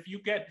more. And if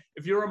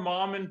you're a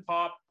mom and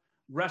pop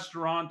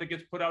restaurant that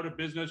gets put out of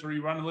business, or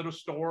you run a little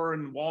store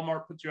and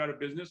Walmart puts you out of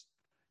business,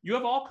 you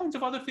have all kinds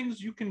of other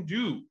things you can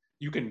do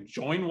You can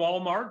join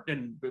Walmart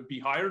and be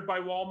hired by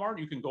Walmart.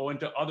 You can go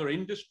into other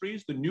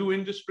industries, the new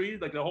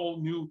industries, like the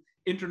whole new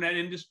internet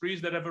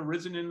industries that have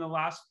arisen in the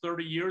last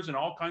 30 years and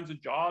all kinds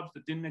of jobs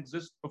that didn't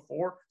exist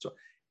before. So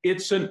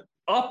it's an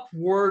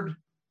upward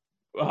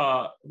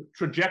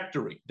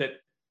trajectory that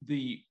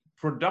the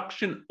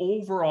production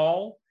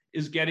overall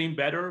is getting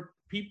better.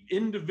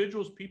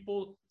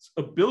 People's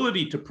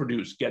ability to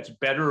produce gets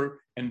better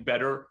and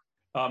better.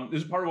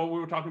 This is part of what we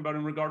were talking about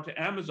in regard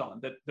to Amazon,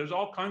 that there's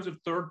all kinds of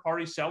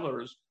third-party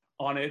sellers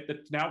on it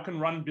that now can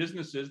run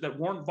businesses that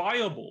weren't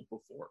viable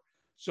before.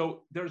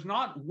 So there's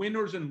not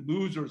winners and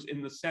losers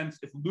in the sense,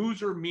 if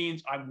loser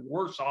means I'm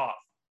worse off.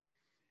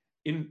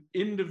 In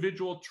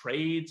individual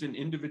trades and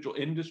individual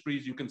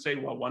industries, you can say,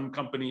 well, one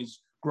company's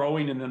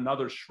growing and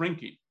another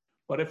shrinking.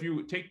 But if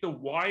you take the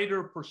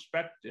wider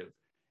perspective,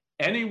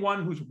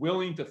 anyone who's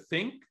willing to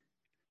think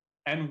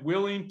and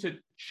willing to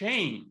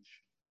change,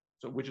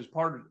 so which is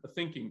part of the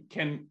thinking,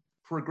 can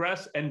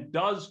progress and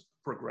does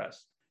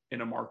progress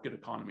in a market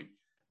economy.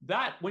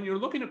 That, when you're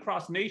looking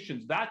across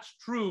nations, that's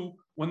true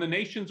when the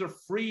nations are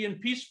free and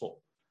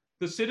peaceful.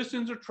 The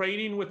citizens are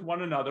trading with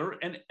one another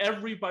and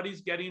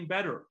everybody's getting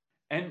better.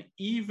 And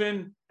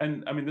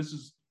I mean,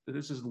 this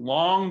has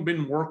long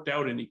been worked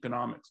out in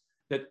economics,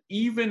 that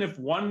even if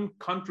one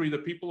country, the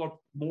people are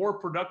more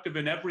productive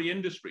in every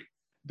industry,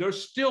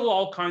 there's still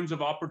all kinds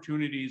of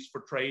opportunities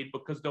for trade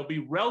because they'll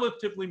be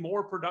relatively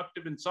more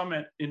productive in some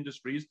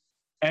industries.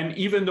 And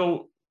even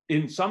though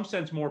in some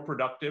sense more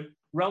productive,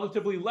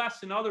 relatively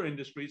less in other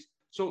industries.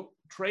 So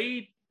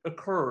trade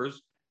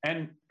occurs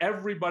and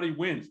everybody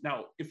wins.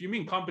 Now, if you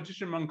mean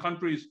competition among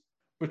countries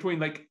between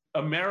like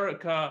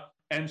America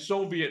and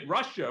Soviet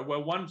Russia, where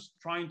one's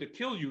trying to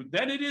kill you,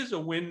 then it is a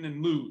win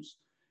and lose.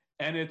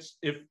 And it's,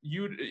 if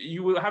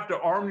you will have to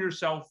arm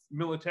yourself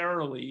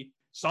militarily,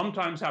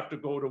 sometimes have to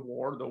go to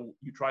war, though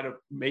you try to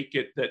make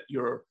it that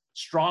you're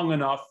strong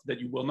enough that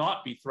you will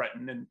not be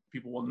threatened and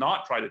people will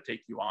not try to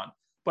take you on.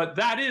 But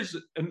that is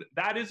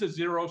a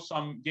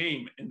zero-sum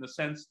game in the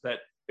sense that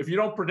if you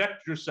don't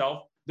protect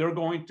yourself, they're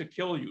going to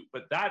kill you.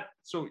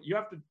 So you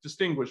have to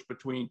distinguish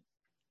between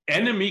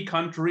enemy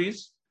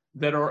countries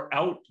that are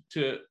out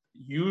to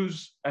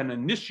use and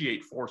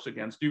initiate force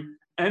against you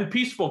and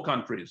peaceful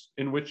countries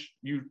in which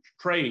you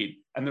trade,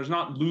 and there's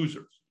not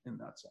losers in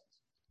that sense.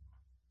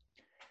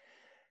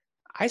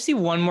 I see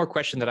one more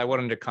question that I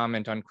wanted to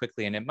comment on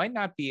quickly, and it might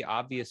not be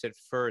obvious at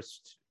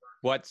first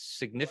what's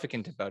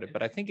significant about it,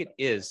 but I think it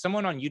is.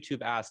 Someone on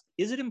YouTube asked,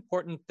 is it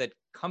important that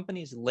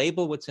companies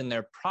label what's in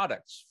their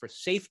products for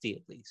safety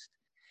at least?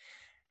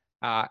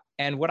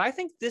 And what I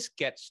think this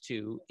gets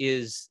to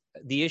is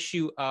the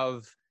issue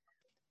of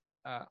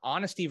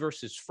honesty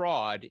versus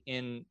fraud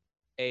in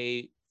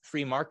a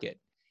free market.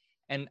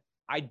 And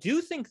I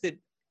do think that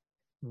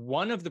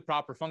one of the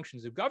proper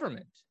functions of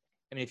government,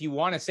 I mean, if you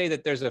want to say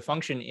that there's a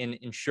function in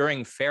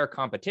ensuring fair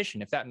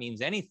competition, if that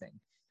means anything,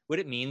 what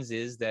it means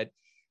is that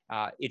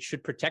it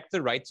should protect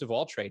the rights of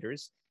all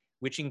traders,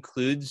 which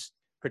includes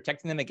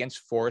protecting them against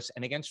force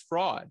and against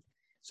fraud.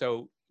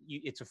 So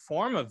it's a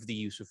form of the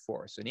use of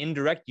force, an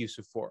indirect use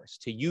of force,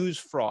 to use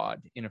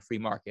fraud in a free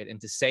market and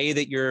to say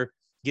that you're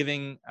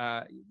giving,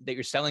 that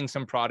you're selling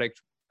some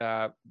product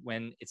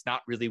when it's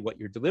not really what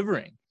you're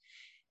delivering.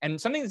 And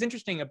something that's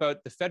interesting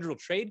about the Federal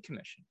Trade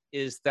Commission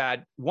is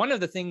that one of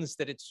the things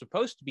that it's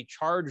supposed to be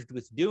charged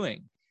with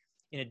doing,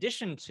 in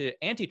addition to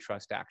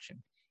antitrust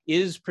action,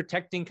 is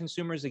protecting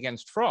consumers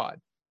against fraud.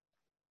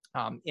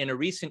 In a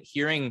recent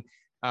hearing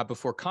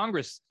before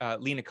Congress,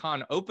 Lina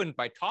Khan opened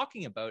by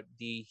talking about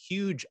the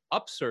huge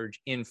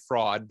upsurge in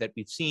fraud that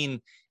we've seen,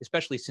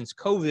 especially since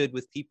COVID,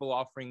 with people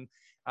offering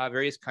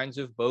various kinds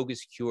of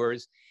bogus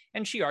cures.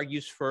 And she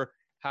argues for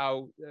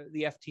how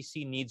the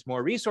FTC needs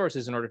more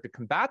resources in order to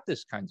combat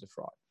this kinds of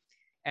fraud.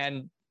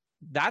 And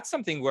that's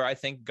something where I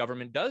think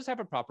government does have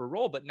a proper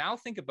role. But now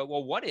think about,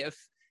 well, what if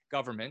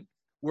government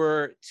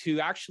were to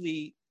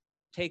actually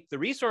take the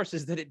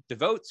resources that it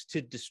devotes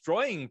to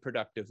destroying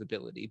productive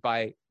ability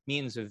by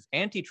means of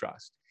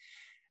antitrust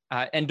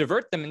and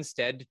divert them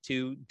instead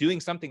to doing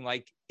something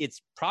like its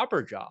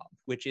proper job,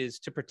 which is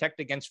to protect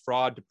against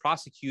fraud, to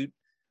prosecute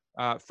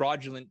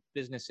fraudulent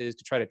businesses,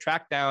 to try to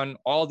track down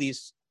all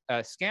these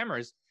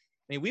scammers?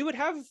 I mean, we would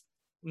have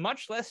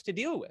much less to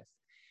deal with.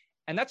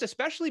 And that's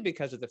especially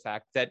because of the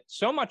fact that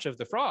so much of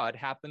the fraud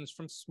happens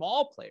from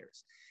small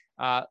players,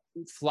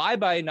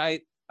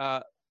 fly-by-night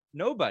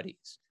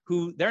nobodies,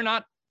 who they're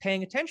not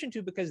paying attention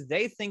to because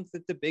they think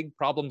that the big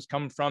problems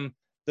come from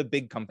the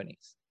big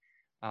companies.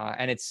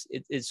 And it's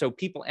so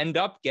people end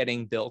up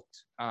getting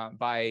bilked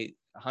by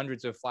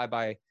hundreds of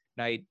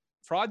fly-by-night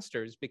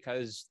fraudsters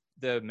because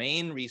the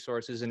main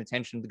resources and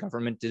attention of the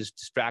government is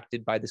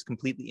distracted by this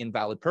completely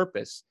invalid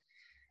purpose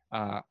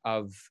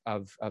of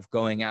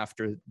going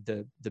after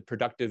the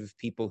productive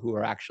people who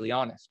are actually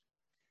honest.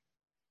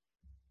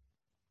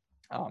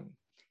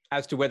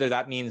 As to whether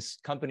that means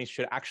companies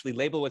should actually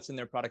label what's in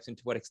their products and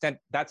to what extent,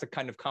 that's a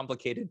kind of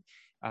complicated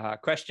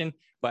question,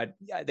 but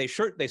they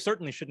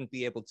certainly shouldn't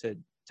be able to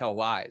tell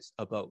lies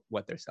about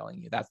what they're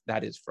selling you.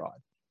 That is fraud.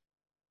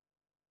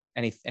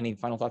 Any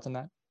final thoughts on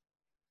that?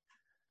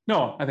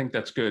 No, I think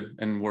that's good.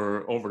 And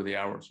we're over the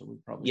hour, so we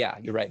probably... Yeah,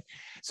 you're right.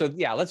 So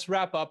yeah, let's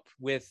wrap up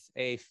with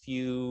a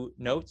few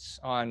notes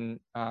on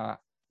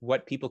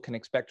what people can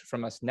expect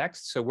from us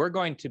next. So we're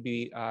going to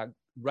be,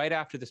 right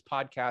after this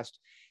podcast,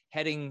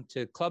 heading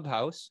to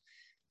Clubhouse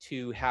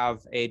to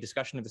have a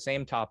discussion of the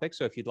same topic.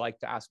 So if you'd like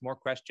to ask more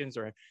questions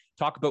or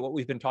talk about what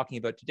we've been talking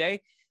about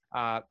today,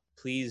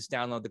 please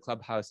download the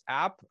Clubhouse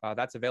app.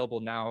 That's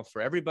available now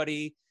for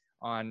everybody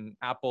on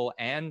Apple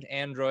and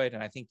Android.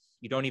 And I think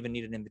you don't even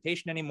need an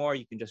invitation anymore.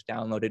 You can just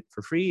download it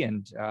for free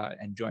and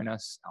join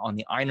us on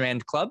the Ayn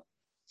Rand Club.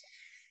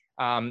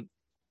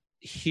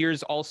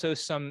 Here's also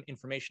some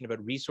information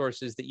about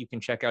resources that you can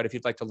check out if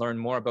you'd like to learn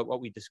more about what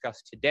we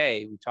discussed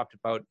today. We talked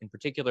about, in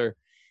particular,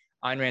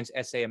 Ayn Rand's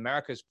essay,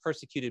 America's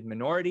Persecuted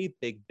Minority,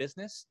 Big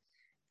Business.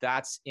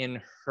 That's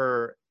in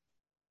her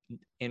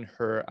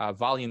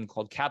volume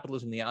called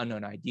Capitalism, the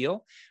Unknown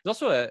Ideal. There's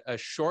also a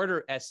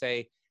shorter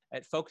essay.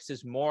 It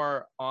focuses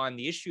more on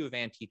the issue of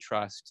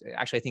antitrust.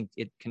 Actually, I think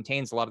it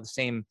contains a lot of the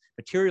same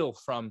material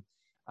from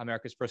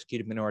America's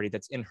Persecuted Minority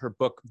that's in her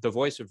book, The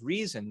Voice of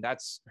Reason.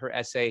 That's her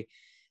essay,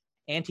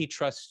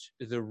 Antitrust,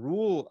 the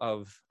Rule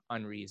of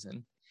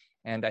Unreason.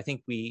 And I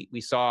think we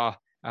saw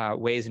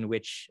ways in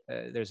which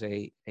there's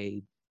a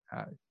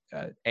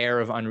air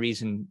of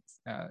unreason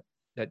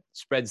that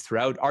spreads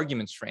throughout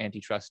arguments for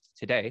antitrust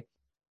today.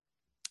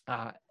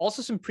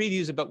 Also some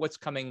previews about what's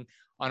coming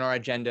on our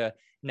agenda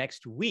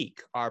next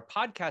week. Our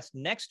podcast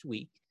next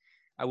week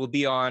will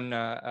be on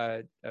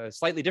a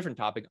slightly different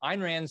topic,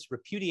 Ayn Rand's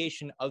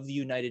repudiation of the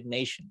United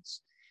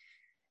Nations.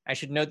 I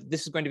should note that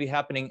this is going to be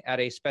happening at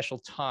a special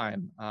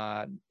time.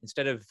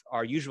 Instead of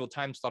our usual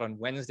time slot on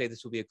Wednesday,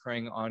 this will be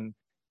occurring on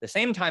the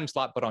same time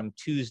slot, but on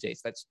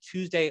Tuesdays. That's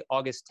Tuesday,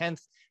 August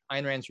 10th,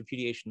 Ayn Rand's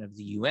repudiation of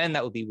the UN.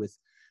 That will be with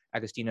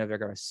Agustina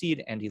Vergara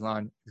Cid and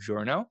Ilan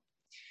Giorno.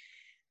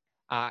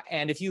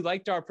 And if you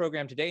liked our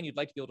program today and you'd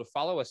like to be able to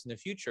follow us in the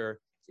future,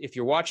 if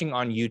you're watching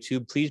on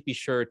YouTube, please be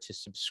sure to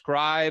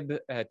subscribe,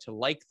 to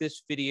like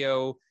this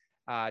video,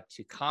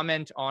 to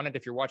comment on it.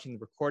 If you're watching the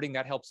recording,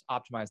 that helps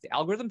optimize the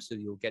algorithm, so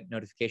you'll get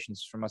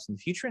notifications from us in the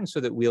future and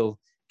so that we'll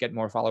get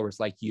more followers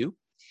like you.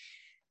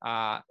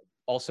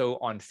 Also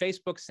on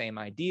Facebook, same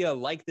idea.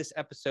 Like this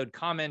episode,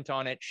 comment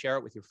on it, share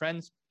it with your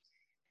friends.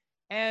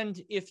 And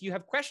if you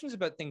have questions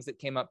about things that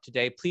came up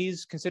today,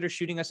 please consider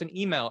shooting us an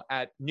email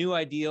at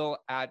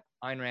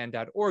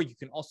newideal@aynrand.org. You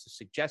can also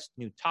suggest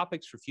new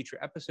topics for future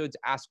episodes,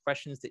 ask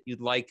questions that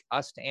you'd like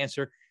us to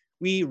answer.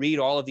 We read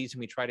all of these and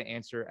we try to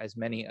answer as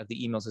many of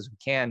the emails as we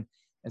can.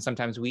 And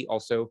sometimes we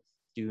also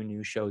do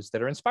new shows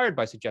that are inspired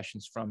by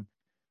suggestions from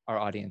our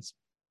audience.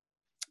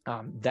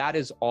 That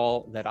is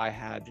all that I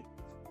had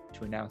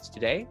to announce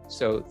today.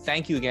 So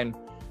thank you again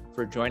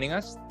for joining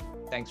us.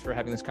 Thanks for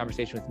having this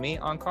conversation with me,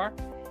 Onkar.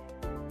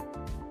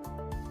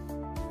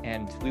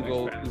 And we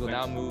will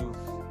now move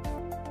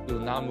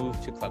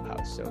to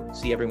Clubhouse. So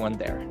see everyone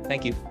there.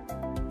 Thank you.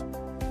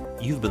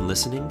 You've been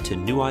listening to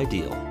New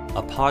Ideal,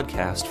 a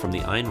podcast from the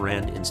Ayn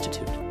Rand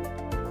Institute.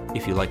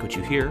 If you like what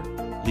you hear,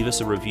 leave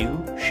us a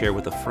review, share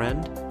with a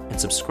friend,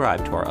 and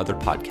subscribe to our other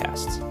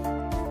podcasts.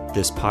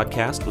 This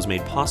podcast was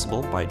made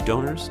possible by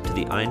donors to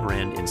the Ayn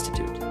Rand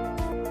Institute.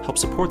 Help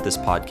support this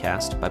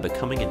podcast by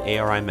becoming an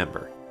ARI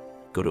member.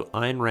 Go to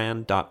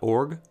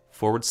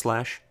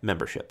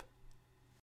aynrand.org/membership.